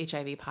HIV. He was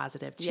HIV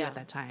positive too at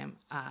that time.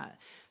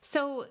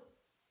 So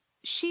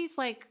she's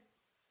like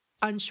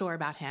unsure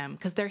about him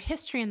because their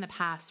history in the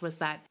past was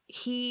that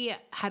he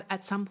had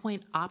at some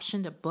point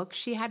optioned a book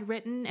she had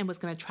written and was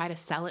going to try to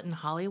sell it in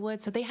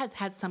Hollywood. So they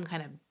had some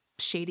kind of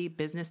shady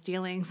business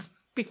dealings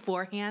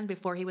beforehand,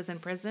 before he was in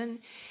prison.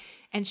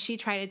 and she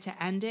tried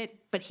to end it,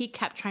 but he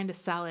kept trying to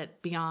sell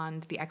it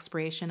beyond the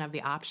expiration of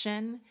the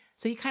option.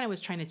 So he kind of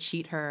was trying to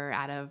cheat her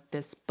out of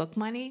this book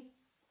money.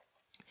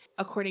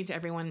 According to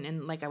everyone,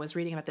 and like I was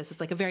reading about this, it's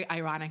like a very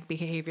ironic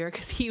behavior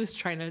because he was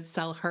trying to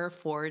sell her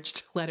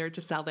forged letter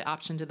to sell the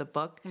option to the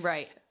book.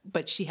 Right.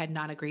 But she had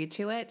not agreed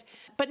to it.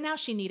 But now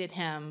she needed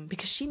him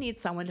because she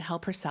needs someone to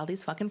help her sell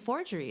these fucking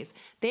forgeries.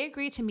 They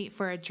agreed to meet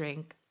for a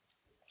drink,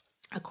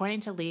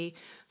 according to Lee.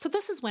 So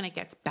this is when it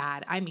gets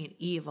bad. I mean,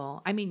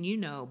 evil. I mean,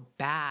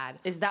 bad.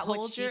 Is that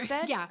what she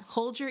said? Yeah.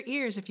 Hold your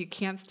ears if you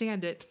can't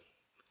stand it.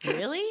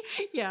 Really?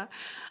 Yeah.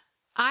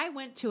 I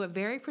went to a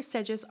very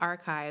prestigious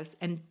archives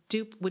and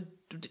would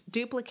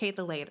duplicate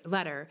the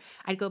letter.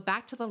 I'd go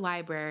back to the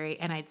library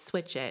and I'd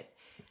switch it.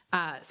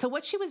 So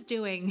what she was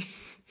doing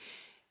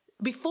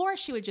before,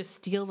 she would just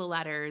steal the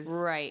letters,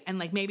 right, and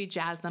like maybe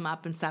jazz them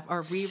up and stuff,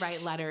 or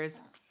rewrite letters,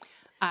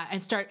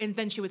 and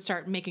then she would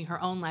start making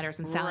her own letters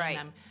and selling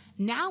them.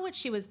 Now what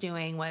she was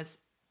doing was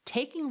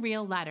taking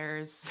real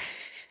letters,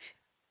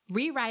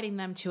 rewriting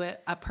them to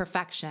a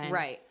perfection,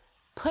 right,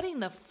 putting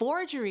the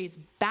forgeries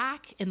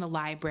back in the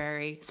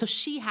library. So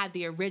she had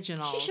the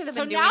original. She should have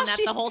been doing that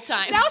the whole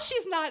time. Now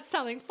she's not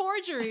selling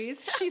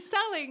forgeries. She's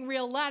selling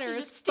real letters.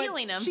 She's just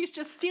stealing them. She's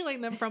just stealing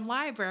them from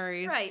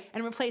libraries, right,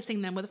 and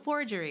replacing them with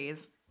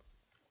forgeries.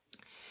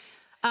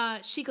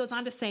 She goes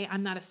on to say,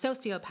 I'm not a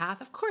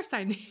sociopath. Of course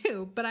I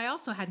knew, but I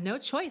also had no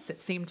choice,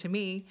 it seemed to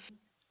me.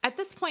 At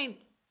this point,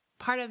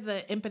 part of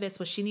the impetus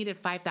was she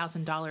needed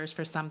 $5,000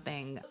 for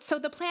something. So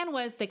the plan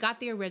was they got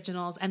the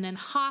originals, and then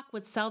Hawk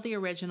would sell the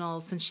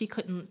originals since she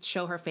couldn't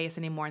show her face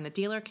anymore in the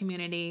dealer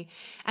community.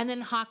 And then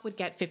Hawk would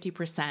get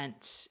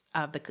 50%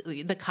 of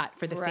the cut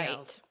for the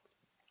sales.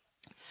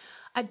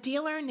 A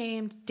dealer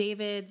named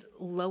David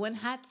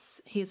Lowenhetz,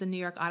 he's a New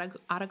York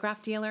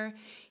autograph dealer,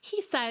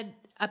 he said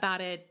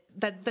about it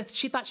that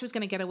she thought she was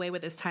going to get away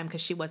with this time because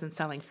she wasn't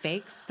selling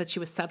fakes, that she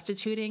was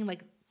substituting.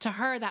 Like, to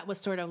her, that was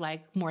sort of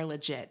like more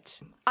legit.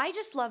 I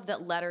just love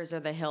that letters are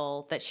the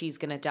hill that she's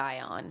going to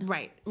die on.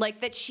 Right.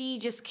 Like that she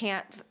just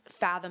can't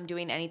fathom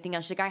doing anything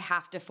else. She's like, I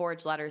have to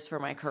forge letters for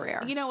my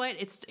career. You know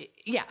what?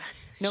 Yeah.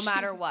 No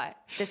matter what.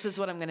 This is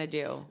what I'm going to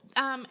do.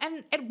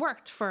 And it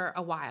worked for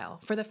a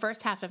while. For the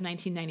first half of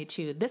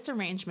 1992, this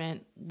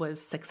arrangement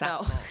was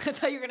successful. Oh, I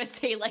thought you were going to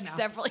say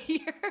several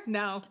years.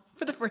 No,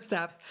 for the first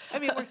half. I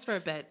mean, it works for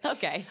a bit.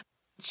 Okay.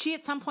 She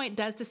at some point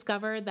does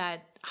discover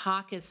that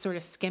Hawk is sort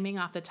of skimming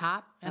off the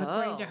top. And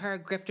according to her,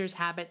 grifters'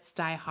 habits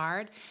die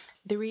hard.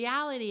 The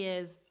reality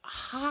is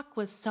Hawk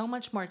was so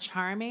much more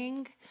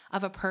charming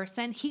of a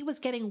person. He was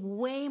getting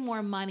way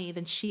more money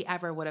than she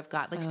ever would have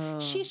got.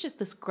 Like, she's just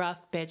this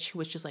gruff bitch who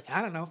was just like,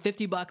 I don't know,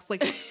 $50.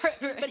 Like,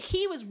 but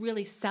he was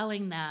really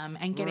selling them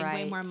and getting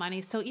way more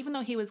money. So even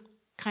though he was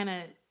kind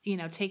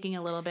of, taking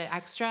a little bit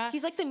extra.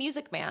 He's like the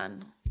Music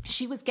Man.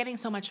 She was getting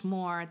so much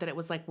more that it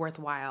was like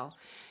worthwhile.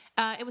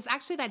 It was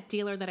actually that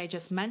dealer that I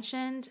just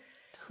mentioned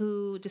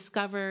who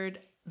discovered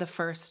the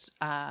first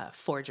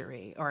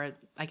forgery, or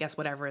I guess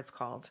whatever it's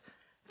called,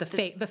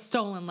 the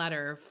stolen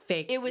letter,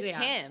 fake. It was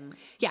him.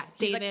 Yeah,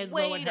 He's David.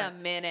 Like, wait a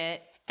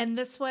minute. And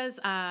this was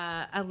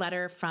a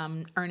letter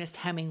from Ernest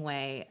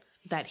Hemingway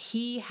that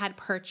he had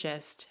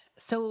purchased.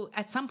 So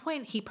at some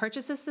point he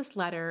purchases this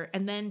letter,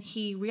 and then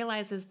he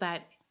realizes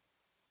that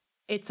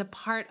it's a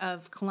part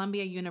of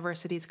Columbia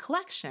University's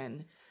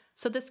collection.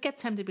 So this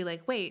gets him to be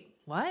like, wait,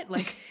 what?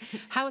 Like,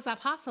 how is that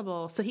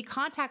possible? So he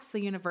contacts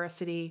the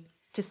university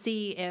to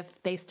see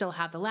if they still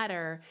have the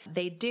letter.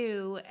 They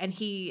do, and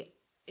he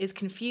is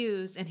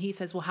confused, and he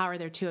says, well, how are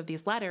there two of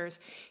these letters?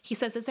 He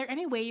says, is there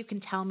any way you can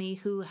tell me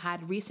who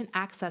had recent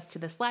access to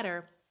this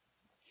letter?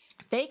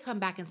 They come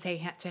back and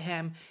say to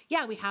him,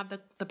 yeah, we have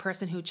the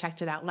person who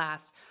checked it out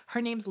last.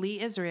 Her name's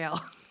Lee Israel.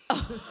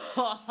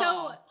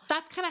 So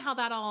that's kind of how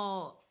that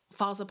all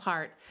falls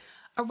apart.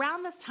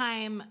 Around this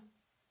time,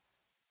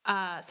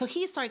 so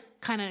he started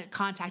kind of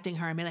contacting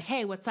her and being like,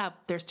 hey, what's up?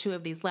 There's two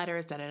of these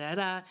letters,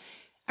 da-da-da-da.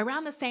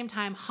 Around the same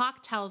time, Hawk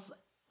tells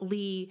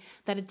Lee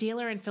that a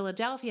dealer in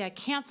Philadelphia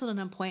canceled an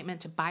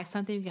appointment to buy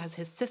something because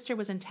his sister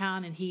was in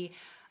town and he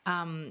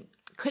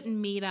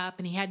couldn't meet up,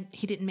 and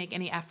he didn't make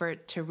any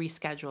effort to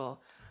reschedule.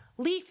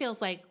 Lee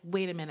feels like,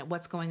 wait a minute,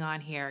 what's going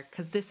on here?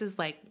 Because this is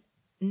like,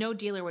 no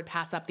dealer would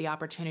pass up the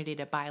opportunity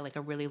to buy like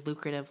a really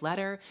lucrative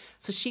letter.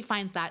 So she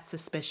finds that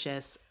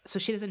suspicious. So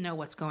she doesn't know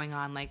what's going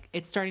on. Like,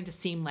 it's starting to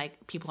seem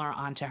like people are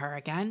onto her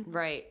again.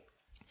 Right.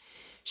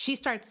 She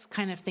starts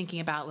kind of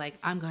thinking about like,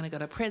 I'm going to go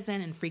to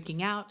prison, and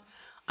freaking out.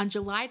 On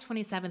July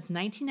 27th,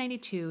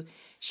 1992,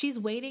 she's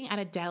waiting at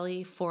a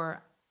deli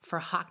for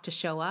Hawk to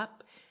show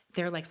up.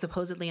 They're like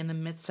supposedly in the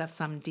midst of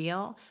some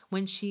deal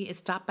when she is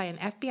stopped by an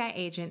FBI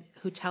agent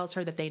who tells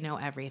her that they know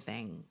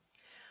everything.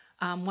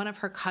 One of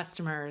her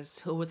customers,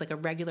 who was like a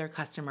regular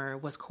customer,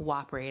 was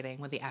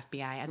cooperating with the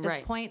FBI at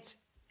this point.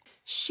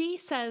 She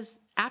says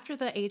after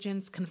the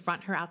agents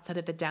confront her outside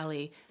of the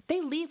deli,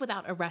 they leave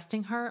without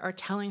arresting her or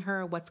telling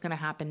her what's going to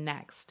happen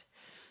next.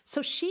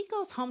 So she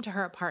goes home to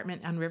her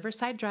apartment on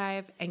Riverside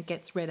Drive and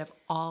gets rid of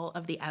all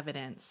of the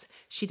evidence.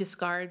 She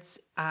discards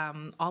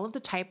all of the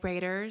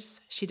typewriters.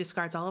 She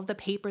discards all of the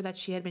paper that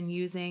she had been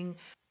using.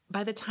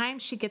 By the time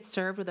she gets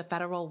served with a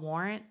federal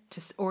warrant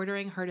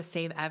ordering her to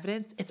save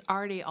evidence, it's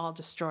already all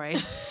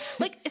destroyed.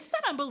 Like, isn't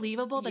that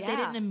unbelievable that they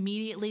didn't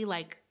immediately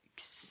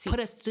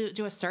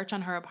do a search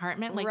on her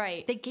apartment?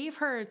 Like, they gave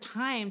her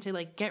time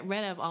to get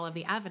rid of all of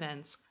the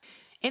evidence.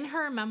 In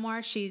her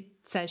memoir, she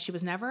says she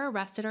was never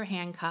arrested or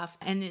handcuffed,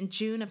 and in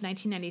June of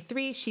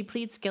 1993, she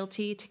pleads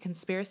guilty to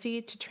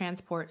conspiracy to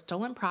transport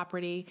stolen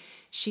property.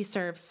 She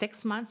serves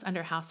 6 months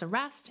under house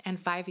arrest and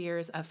 5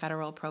 years of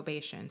federal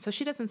probation. So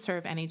she doesn't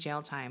serve any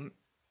jail time.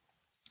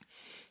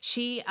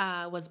 She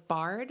was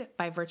barred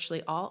by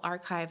virtually all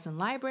archives and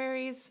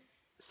libraries.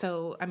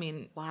 So, I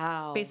mean,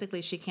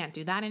 basically she can't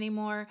do that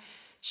anymore.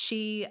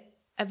 She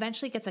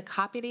eventually gets a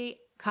copy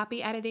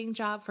editing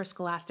job for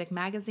Scholastic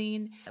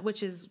Magazine,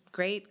 which is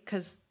great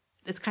because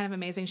it's kind of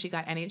amazing she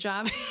got any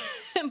job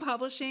in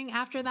publishing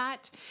after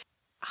that.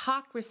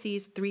 Hawk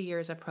receives 3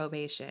 years of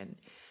probation.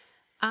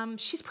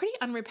 She's pretty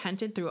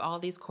unrepentant through all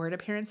these court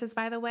appearances,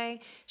 by the way.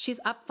 She's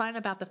upfront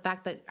about the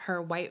fact that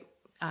her white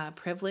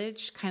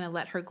privilege kind of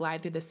let her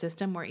glide through the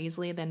system more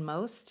easily than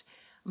most.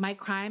 My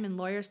crime and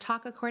lawyers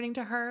talk, according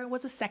to her,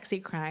 was a sexy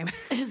crime.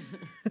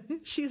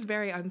 She's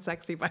very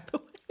unsexy, by the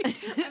way.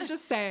 I'm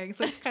just saying.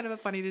 So it's kind of a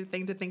funny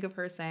thing to think of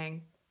her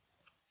saying.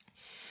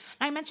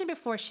 I mentioned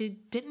before, she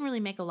didn't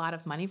really make a lot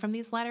of money from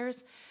these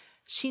letters.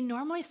 She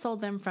normally sold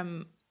them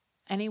from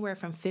anywhere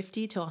from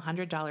 $50 to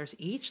 $100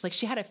 each. Like,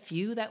 she had a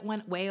few that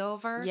went way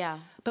over. Yeah.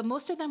 But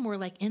most of them were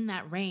in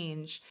that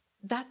range.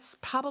 That's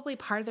probably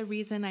part of the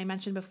reason I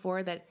mentioned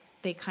before that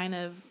they kind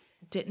of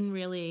didn't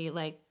really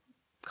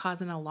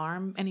cause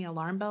any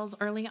alarm bells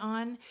early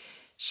on.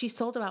 She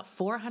sold about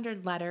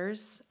 400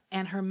 letters,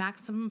 and her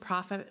maximum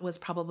profit was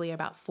probably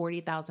about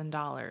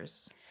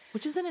 $40,000,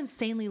 which is an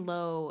insanely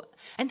low.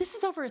 And this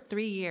is over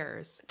 3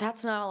 years.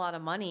 That's not a lot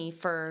of money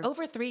for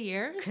over 3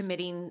 years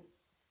committing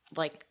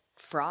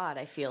fraud,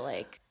 I feel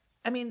like.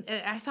 I mean,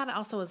 I thought it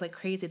also was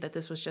crazy that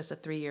this was just a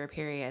 3-year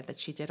period that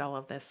she did all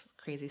of this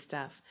crazy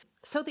stuff.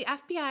 So the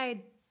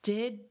FBI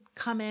did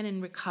come in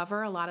and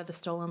recover a lot of the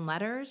stolen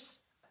letters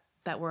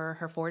that were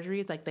her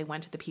forgeries. They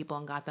went to the people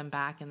and got them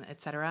back, and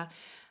et cetera.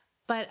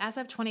 But as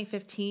of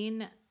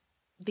 2015,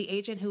 the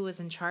agent who was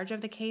in charge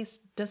of the case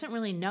doesn't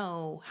really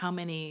know how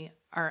many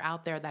are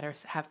out there that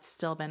have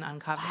still been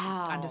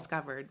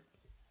undiscovered.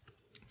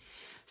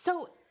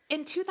 So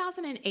in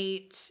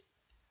 2008,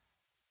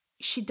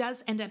 she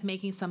does end up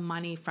making some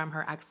money from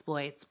her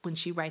exploits when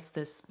she writes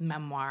this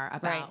memoir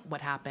about what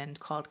happened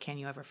called Can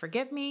You Ever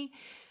Forgive Me?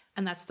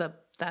 And that's the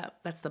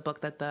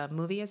book that the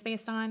movie is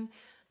based on.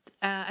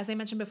 As I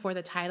mentioned before,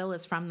 the title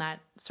is from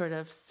that sort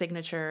of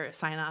signature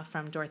sign-off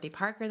from Dorothy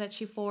Parker that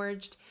she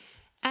forged.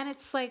 And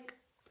it's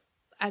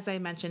as I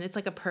mentioned, it's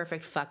a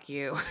perfect fuck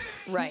you.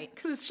 Right.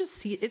 Because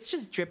it's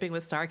just dripping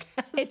with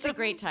sarcasm. It's a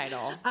great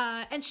title.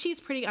 And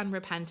she's pretty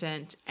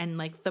unrepentant. And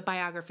the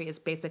biography is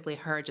basically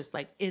her just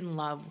in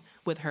love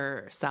with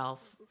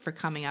herself for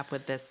coming up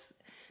with this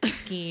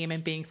scheme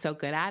and being so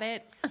good at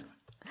it.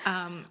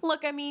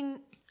 Look, I mean,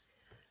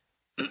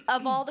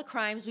 of all the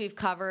crimes we've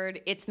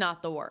covered, it's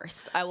not the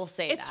worst. I will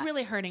say it's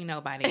really hurting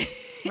nobody,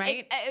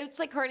 right? It's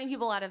hurting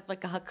people out of a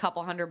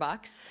couple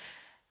 $100.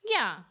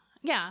 Yeah.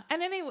 Yeah.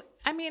 And anyway,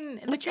 I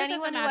mean, the truth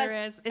of the matter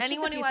is, it's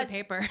just a piece of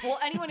paper. Well,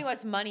 anyone who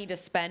has money to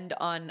spend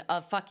on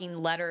a fucking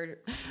letter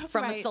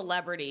from a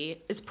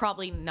celebrity is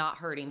probably not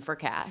hurting for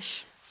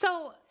cash.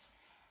 So,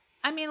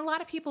 I mean, a lot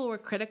of people were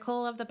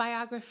critical of the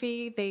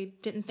biography. They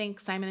didn't think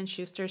Simon &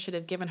 Schuster should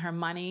have given her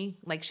money,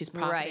 she's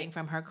profiting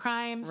from her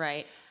crimes.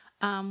 Right.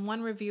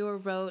 One reviewer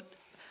wrote,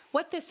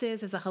 "What this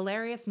is a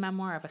hilarious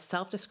memoir of a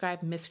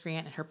self-described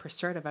miscreant and her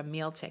pursuit of a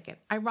meal ticket.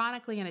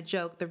 Ironically, in a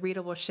joke the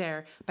reader will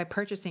share by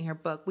purchasing her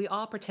book, we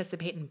all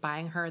participate in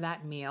buying her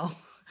that meal."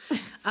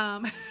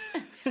 Well,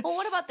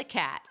 what about the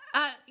cat?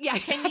 Yeah,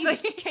 exactly.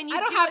 Can you? I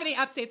don't have any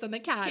updates on the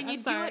cat. Can you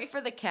do it for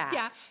the cat?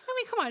 Yeah, I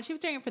mean, come on, she was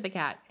doing it for the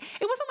cat.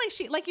 It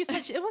wasn't you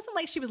said, it wasn't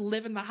like she was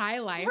living the high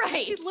life.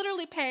 Right. She's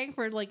literally paying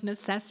for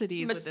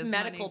necessities with this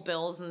medical money.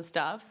 bills and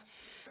stuff.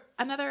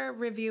 Another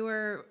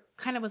reviewer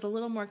kind of was a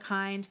little more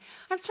kind.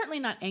 "I'm certainly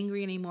not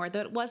angry anymore,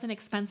 though it was an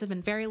expensive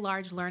and very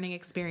large learning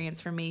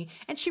experience for me.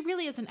 And she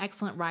really is an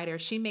excellent writer.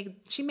 She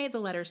made the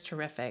letters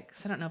terrific."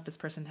 So I don't know if this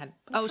person had.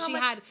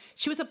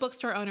 She was a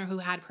bookstore owner who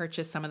had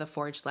purchased some of the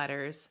forged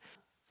letters.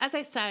 As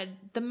I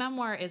said, the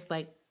memoir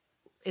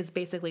is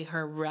basically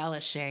her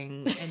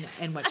relishing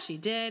in what she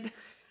did.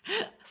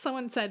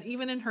 Someone said,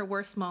 even in her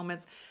worst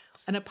moments,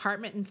 an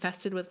apartment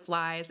infested with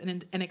flies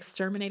and an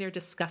exterminator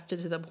disgusted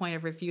to the point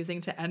of refusing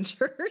to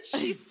enter.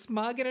 She's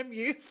smug and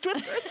amused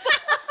with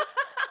herself.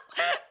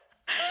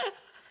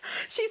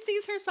 She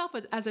sees herself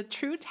as a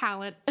true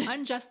talent,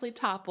 unjustly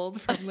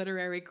toppled from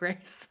literary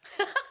grace.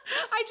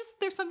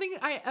 There's something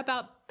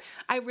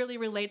I really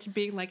relate to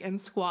being in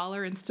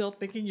squalor and still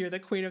thinking you're the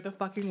queen of the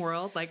fucking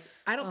world.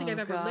 I don't think I've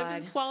ever lived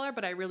in squalor,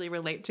 but I really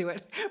relate to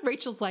it.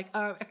 Rachel's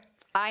I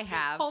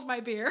have. Hold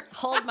my beer.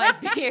 Hold my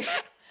beer.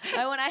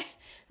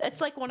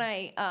 It's like when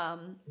I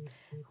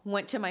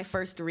went to my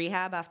first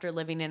rehab after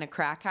living in a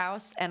crack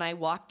house, and I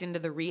walked into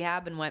the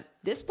rehab and went,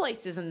 "This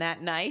place isn't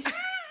that nice."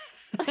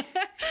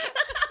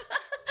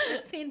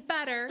 I've seen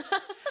better.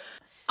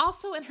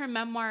 Also, in her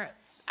memoir,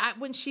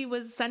 when she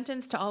was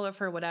sentenced to all of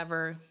her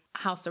whatever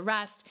house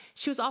arrest,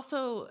 she was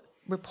also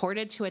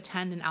reported to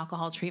attend an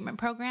alcohol treatment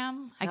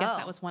program. I guess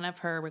that was one of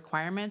her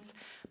requirements.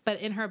 But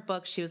in her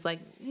book, she was like,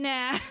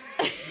 nah.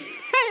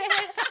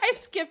 I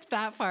skipped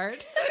that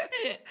part.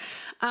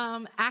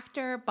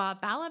 Actor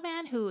Bob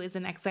Balaban, who is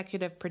an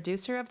executive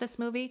producer of this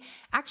movie,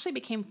 actually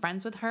became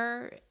friends with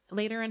her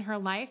later in her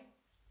life.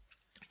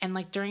 And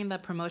like during the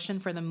promotion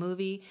for the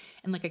movie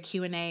and like a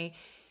Q&A,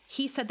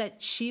 he said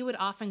that she would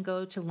often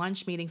go to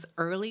lunch meetings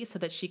early so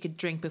that she could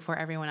drink before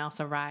everyone else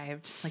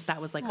arrived. Like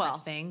that was like her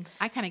thing.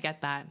 I kind of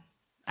get that.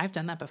 I've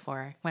done that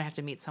before. When I have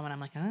to meet someone, I'm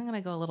like, I'm going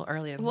to go a little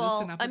early and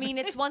loosen up. I mean,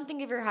 it's one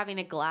thing if you're having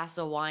a glass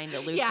of wine to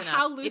loosen up. Yeah,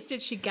 how loose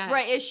did she get?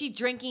 Right. Is she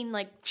drinking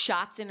like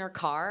shots in her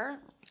car?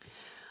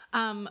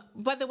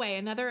 By the way,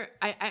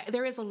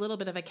 there is a little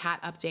bit of a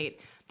cat update.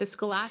 The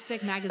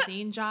Scholastic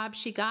magazine job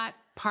she got,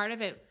 part of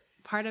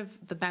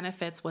the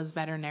benefits was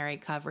veterinary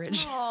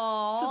coverage.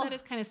 Aww. So that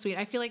is kind of sweet.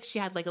 I feel like she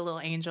had like a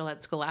little angel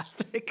at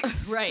Scholastic.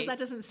 Right. That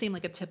doesn't seem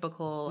like a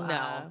typical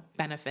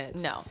benefit.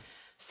 No.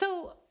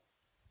 So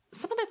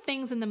some of the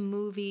things in the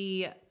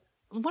movie,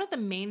 one of the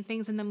main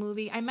things in the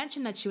movie, I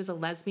mentioned that she was a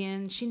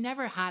lesbian. She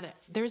never had,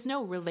 there's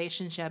no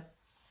relationship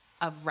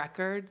of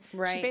record.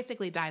 Right. She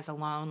basically dies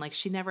alone. Like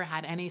she never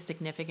had any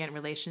significant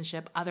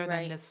relationship other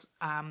than this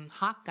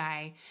hawk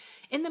guy.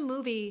 In the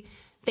movie,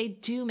 they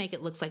do make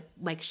it look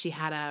like she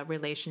had a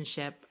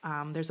relationship.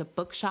 There's a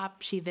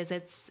bookshop she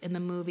visits in the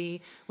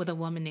movie with a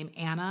woman named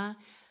Anna,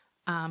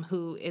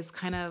 who is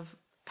kind of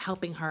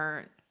helping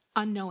her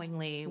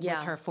unknowingly with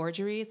her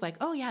forgeries. Like,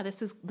 oh yeah,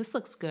 this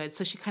looks good.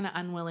 So she kind of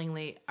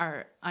unwillingly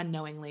or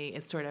unknowingly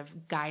is sort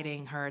of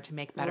guiding her to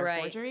make better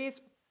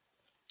forgeries.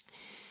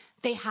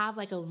 They have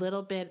like a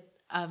little bit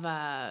of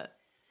a,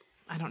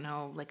 I don't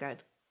know, like a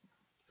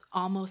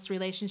almost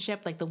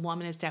relationship. Like the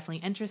woman is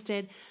definitely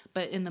interested,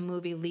 but in the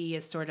movie, Lee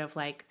is sort of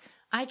like,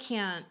 I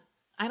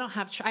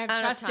have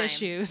trust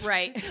issues.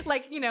 Right.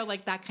 Like,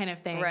 like that kind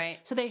of thing. Right.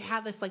 So they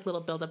have this like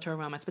little build up to a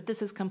romance, but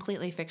this is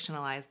completely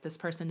fictionalized. This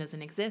person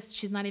doesn't exist.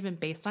 She's not even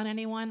based on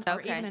anyone or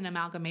even an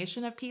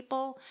amalgamation of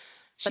people.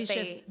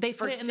 She's they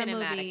put it in the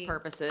movie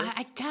purposes.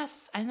 I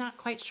guess I'm not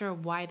quite sure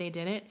why they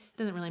did it. It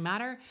doesn't really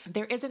matter.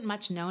 There isn't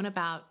much known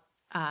about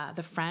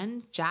the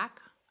friend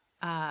Jack,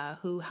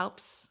 who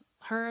helps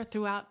her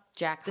throughout.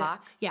 Jack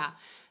Hawk. Yeah.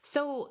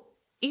 So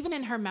even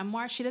in her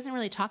memoir, she doesn't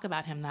really talk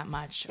about him that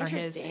much or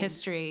his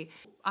history.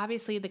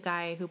 Obviously, the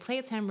guy who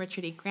plays him,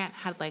 Richard E. Grant,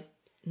 had like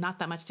not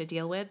that much to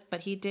deal with,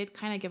 but he did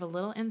kind of give a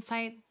little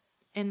insight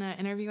in an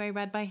interview I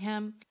read by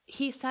him.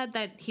 He said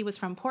that he was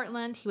from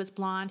Portland, he was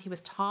blonde, he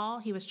was tall,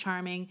 he was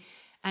charming,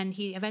 and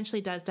he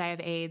eventually does die of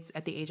AIDS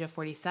at the age of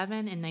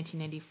 47 in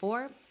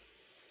 1994.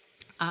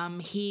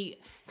 He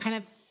kind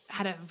of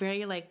had a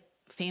very like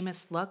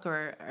famous look,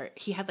 or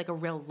he had like a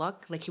real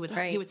look. Like he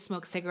would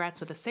smoke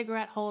cigarettes with a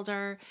cigarette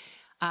holder.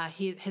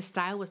 His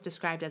style was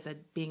described as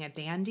being a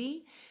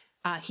dandy.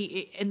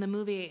 In the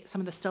movie,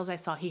 some of the stills I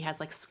saw, he has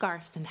like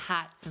scarves and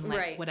hats and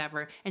like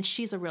whatever, and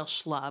she's a real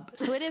schlub.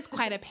 So it is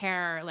quite a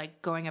pair,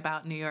 like going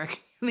about New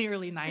York in the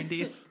early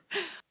 90s.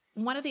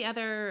 One of the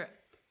other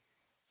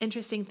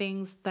interesting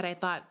things that I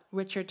thought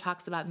Richard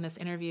talks about in this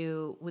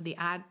interview with the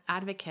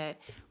Advocate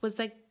was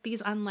like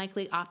these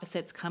unlikely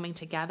opposites coming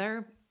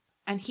together.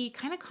 And he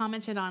kind of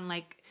commented on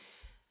like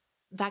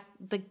that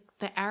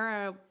the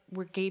era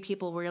where gay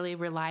people really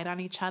relied on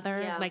each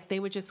other. Yeah. Like they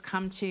would just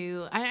come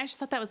to, and I just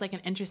thought that was like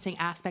an interesting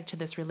aspect to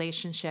this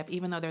relationship,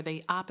 even though they're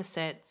the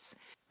opposites.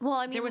 Well,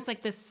 I mean, there was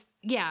like this,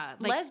 like,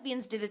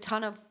 lesbians did a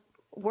ton of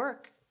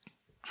work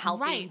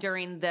helping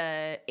during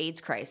the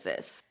AIDS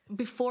crisis.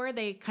 Before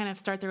they kind of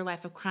start their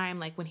life of crime,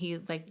 like when he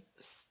like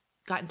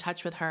got in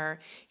touch with her,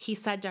 he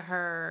said to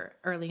her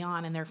early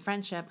on in their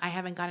friendship, I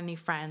haven't got any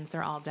friends,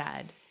 they're all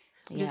dead.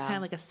 Which is kind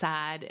of like a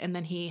sad, and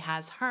then he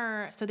has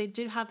her. So they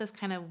do have this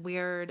kind of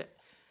weird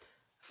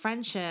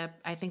friendship,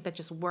 I think, that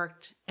just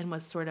worked and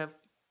was sort of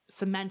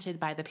cemented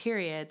by the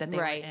period that they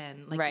were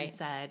in. Like you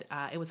said,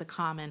 it was a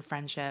common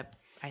friendship,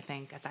 I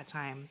think, at that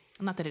time.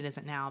 Not that it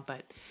isn't now,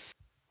 but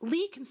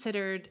Lee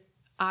considered,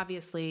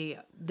 obviously,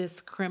 this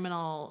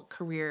criminal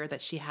career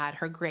that she had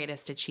her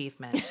greatest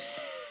achievement.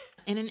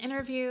 In an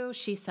interview,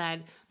 she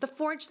said, "The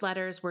forged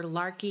letters were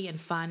larky and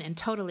fun and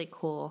totally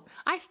cool.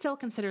 I still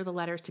consider the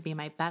letters to be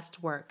my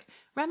best work.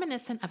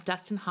 Reminiscent of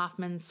Dustin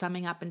Hoffman's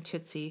summing up in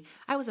Tootsie,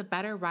 I was a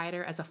better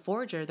writer as a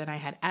forger than I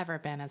had ever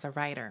been as a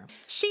writer."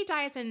 She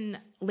dies in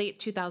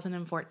late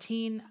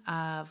 2014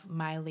 of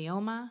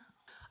myeloma.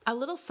 A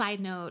little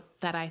side note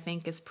that I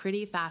think is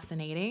pretty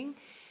fascinating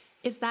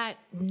is that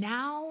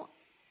now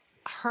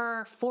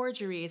her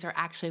forgeries are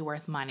actually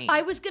worth money.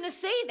 I was going to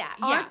say that.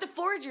 Yeah. Aren't the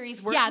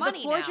forgeries worth money now? Yeah,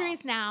 the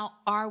forgeries now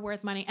are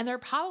worth money, and they're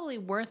probably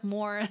worth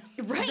more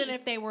than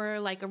if they were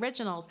like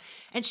originals.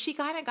 And she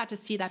kind of got to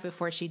see that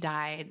before she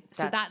died.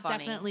 So That's that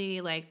funny.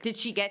 Definitely like... Did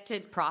she get to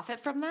profit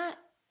from that?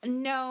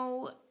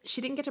 No,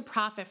 she didn't get to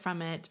profit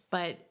from it,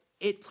 but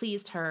it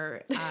pleased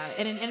her.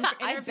 In an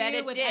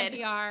interview with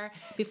NPR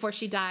before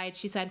she died,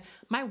 she said,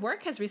 "My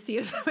work has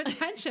received some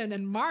attention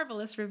and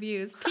marvelous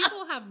reviews.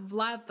 People have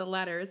loved the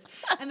letters,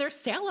 and they're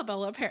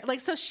saleable apparently."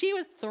 Like, so she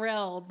was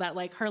thrilled that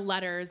like her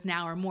letters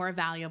now are more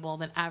valuable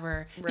than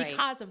ever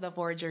because of the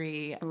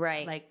forgery.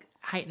 Right. Like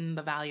heightened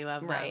the value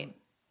of them.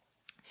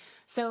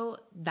 So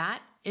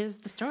that is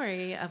the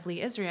story of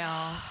Lee Israel.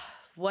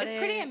 It's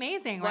pretty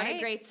amazing, right? What a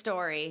great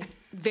story.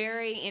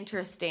 Very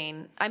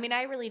interesting. I mean,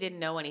 I really didn't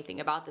know anything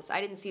about this. I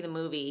didn't see the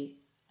movie.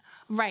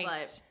 Right.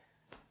 But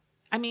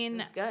I mean,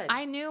 it's good.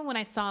 I knew when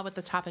I saw what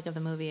the topic of the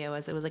movie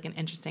was like an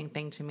interesting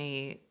thing to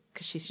me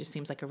because she just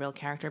seems like a real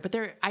character. But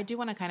I do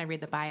want to kind of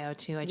read the bio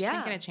too. I just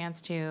didn't get a chance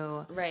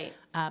to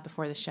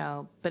before the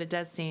show. But it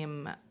does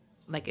seem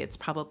like it's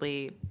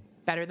probably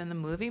better than the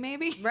movie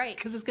maybe. Right.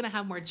 Because it's going to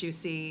have more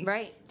juicy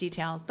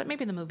details. But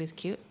maybe the movie's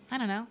cute. I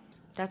don't know.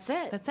 That's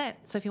it.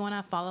 So if you want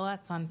to follow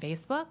us on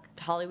Facebook,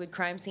 Hollywood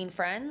Crime Scene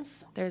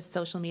Friends. There's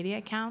social media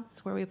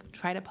accounts where we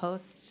try to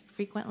post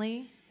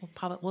frequently.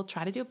 We'll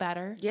try to do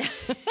better. Yeah.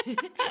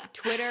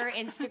 Twitter,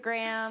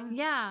 Instagram.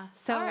 Yeah.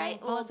 So all right,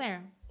 follow us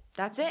there.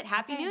 That's it.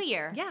 Happy New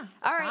Year. Yeah.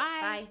 All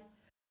right. Bye.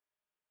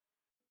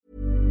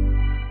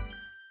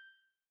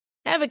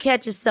 Ever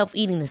catch yourself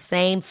eating the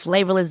same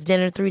flavorless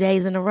dinner 3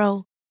 days in a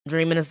row?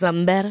 Dreaming of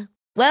something better?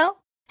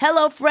 Well,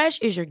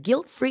 HelloFresh is your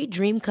guilt-free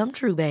dream come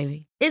true,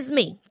 baby. It's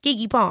me,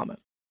 Keke Palmer.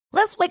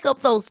 Let's wake up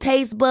those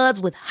taste buds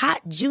with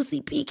hot,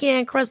 juicy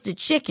pecan-crusted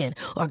chicken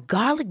or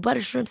garlic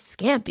butter shrimp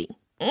scampi.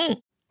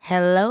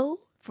 Hello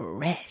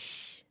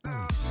Fresh.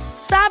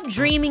 Stop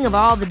dreaming of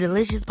all the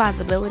delicious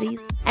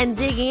possibilities and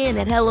dig in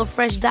at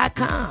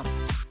HelloFresh.com.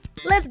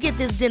 Let's get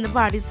this dinner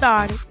party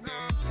started.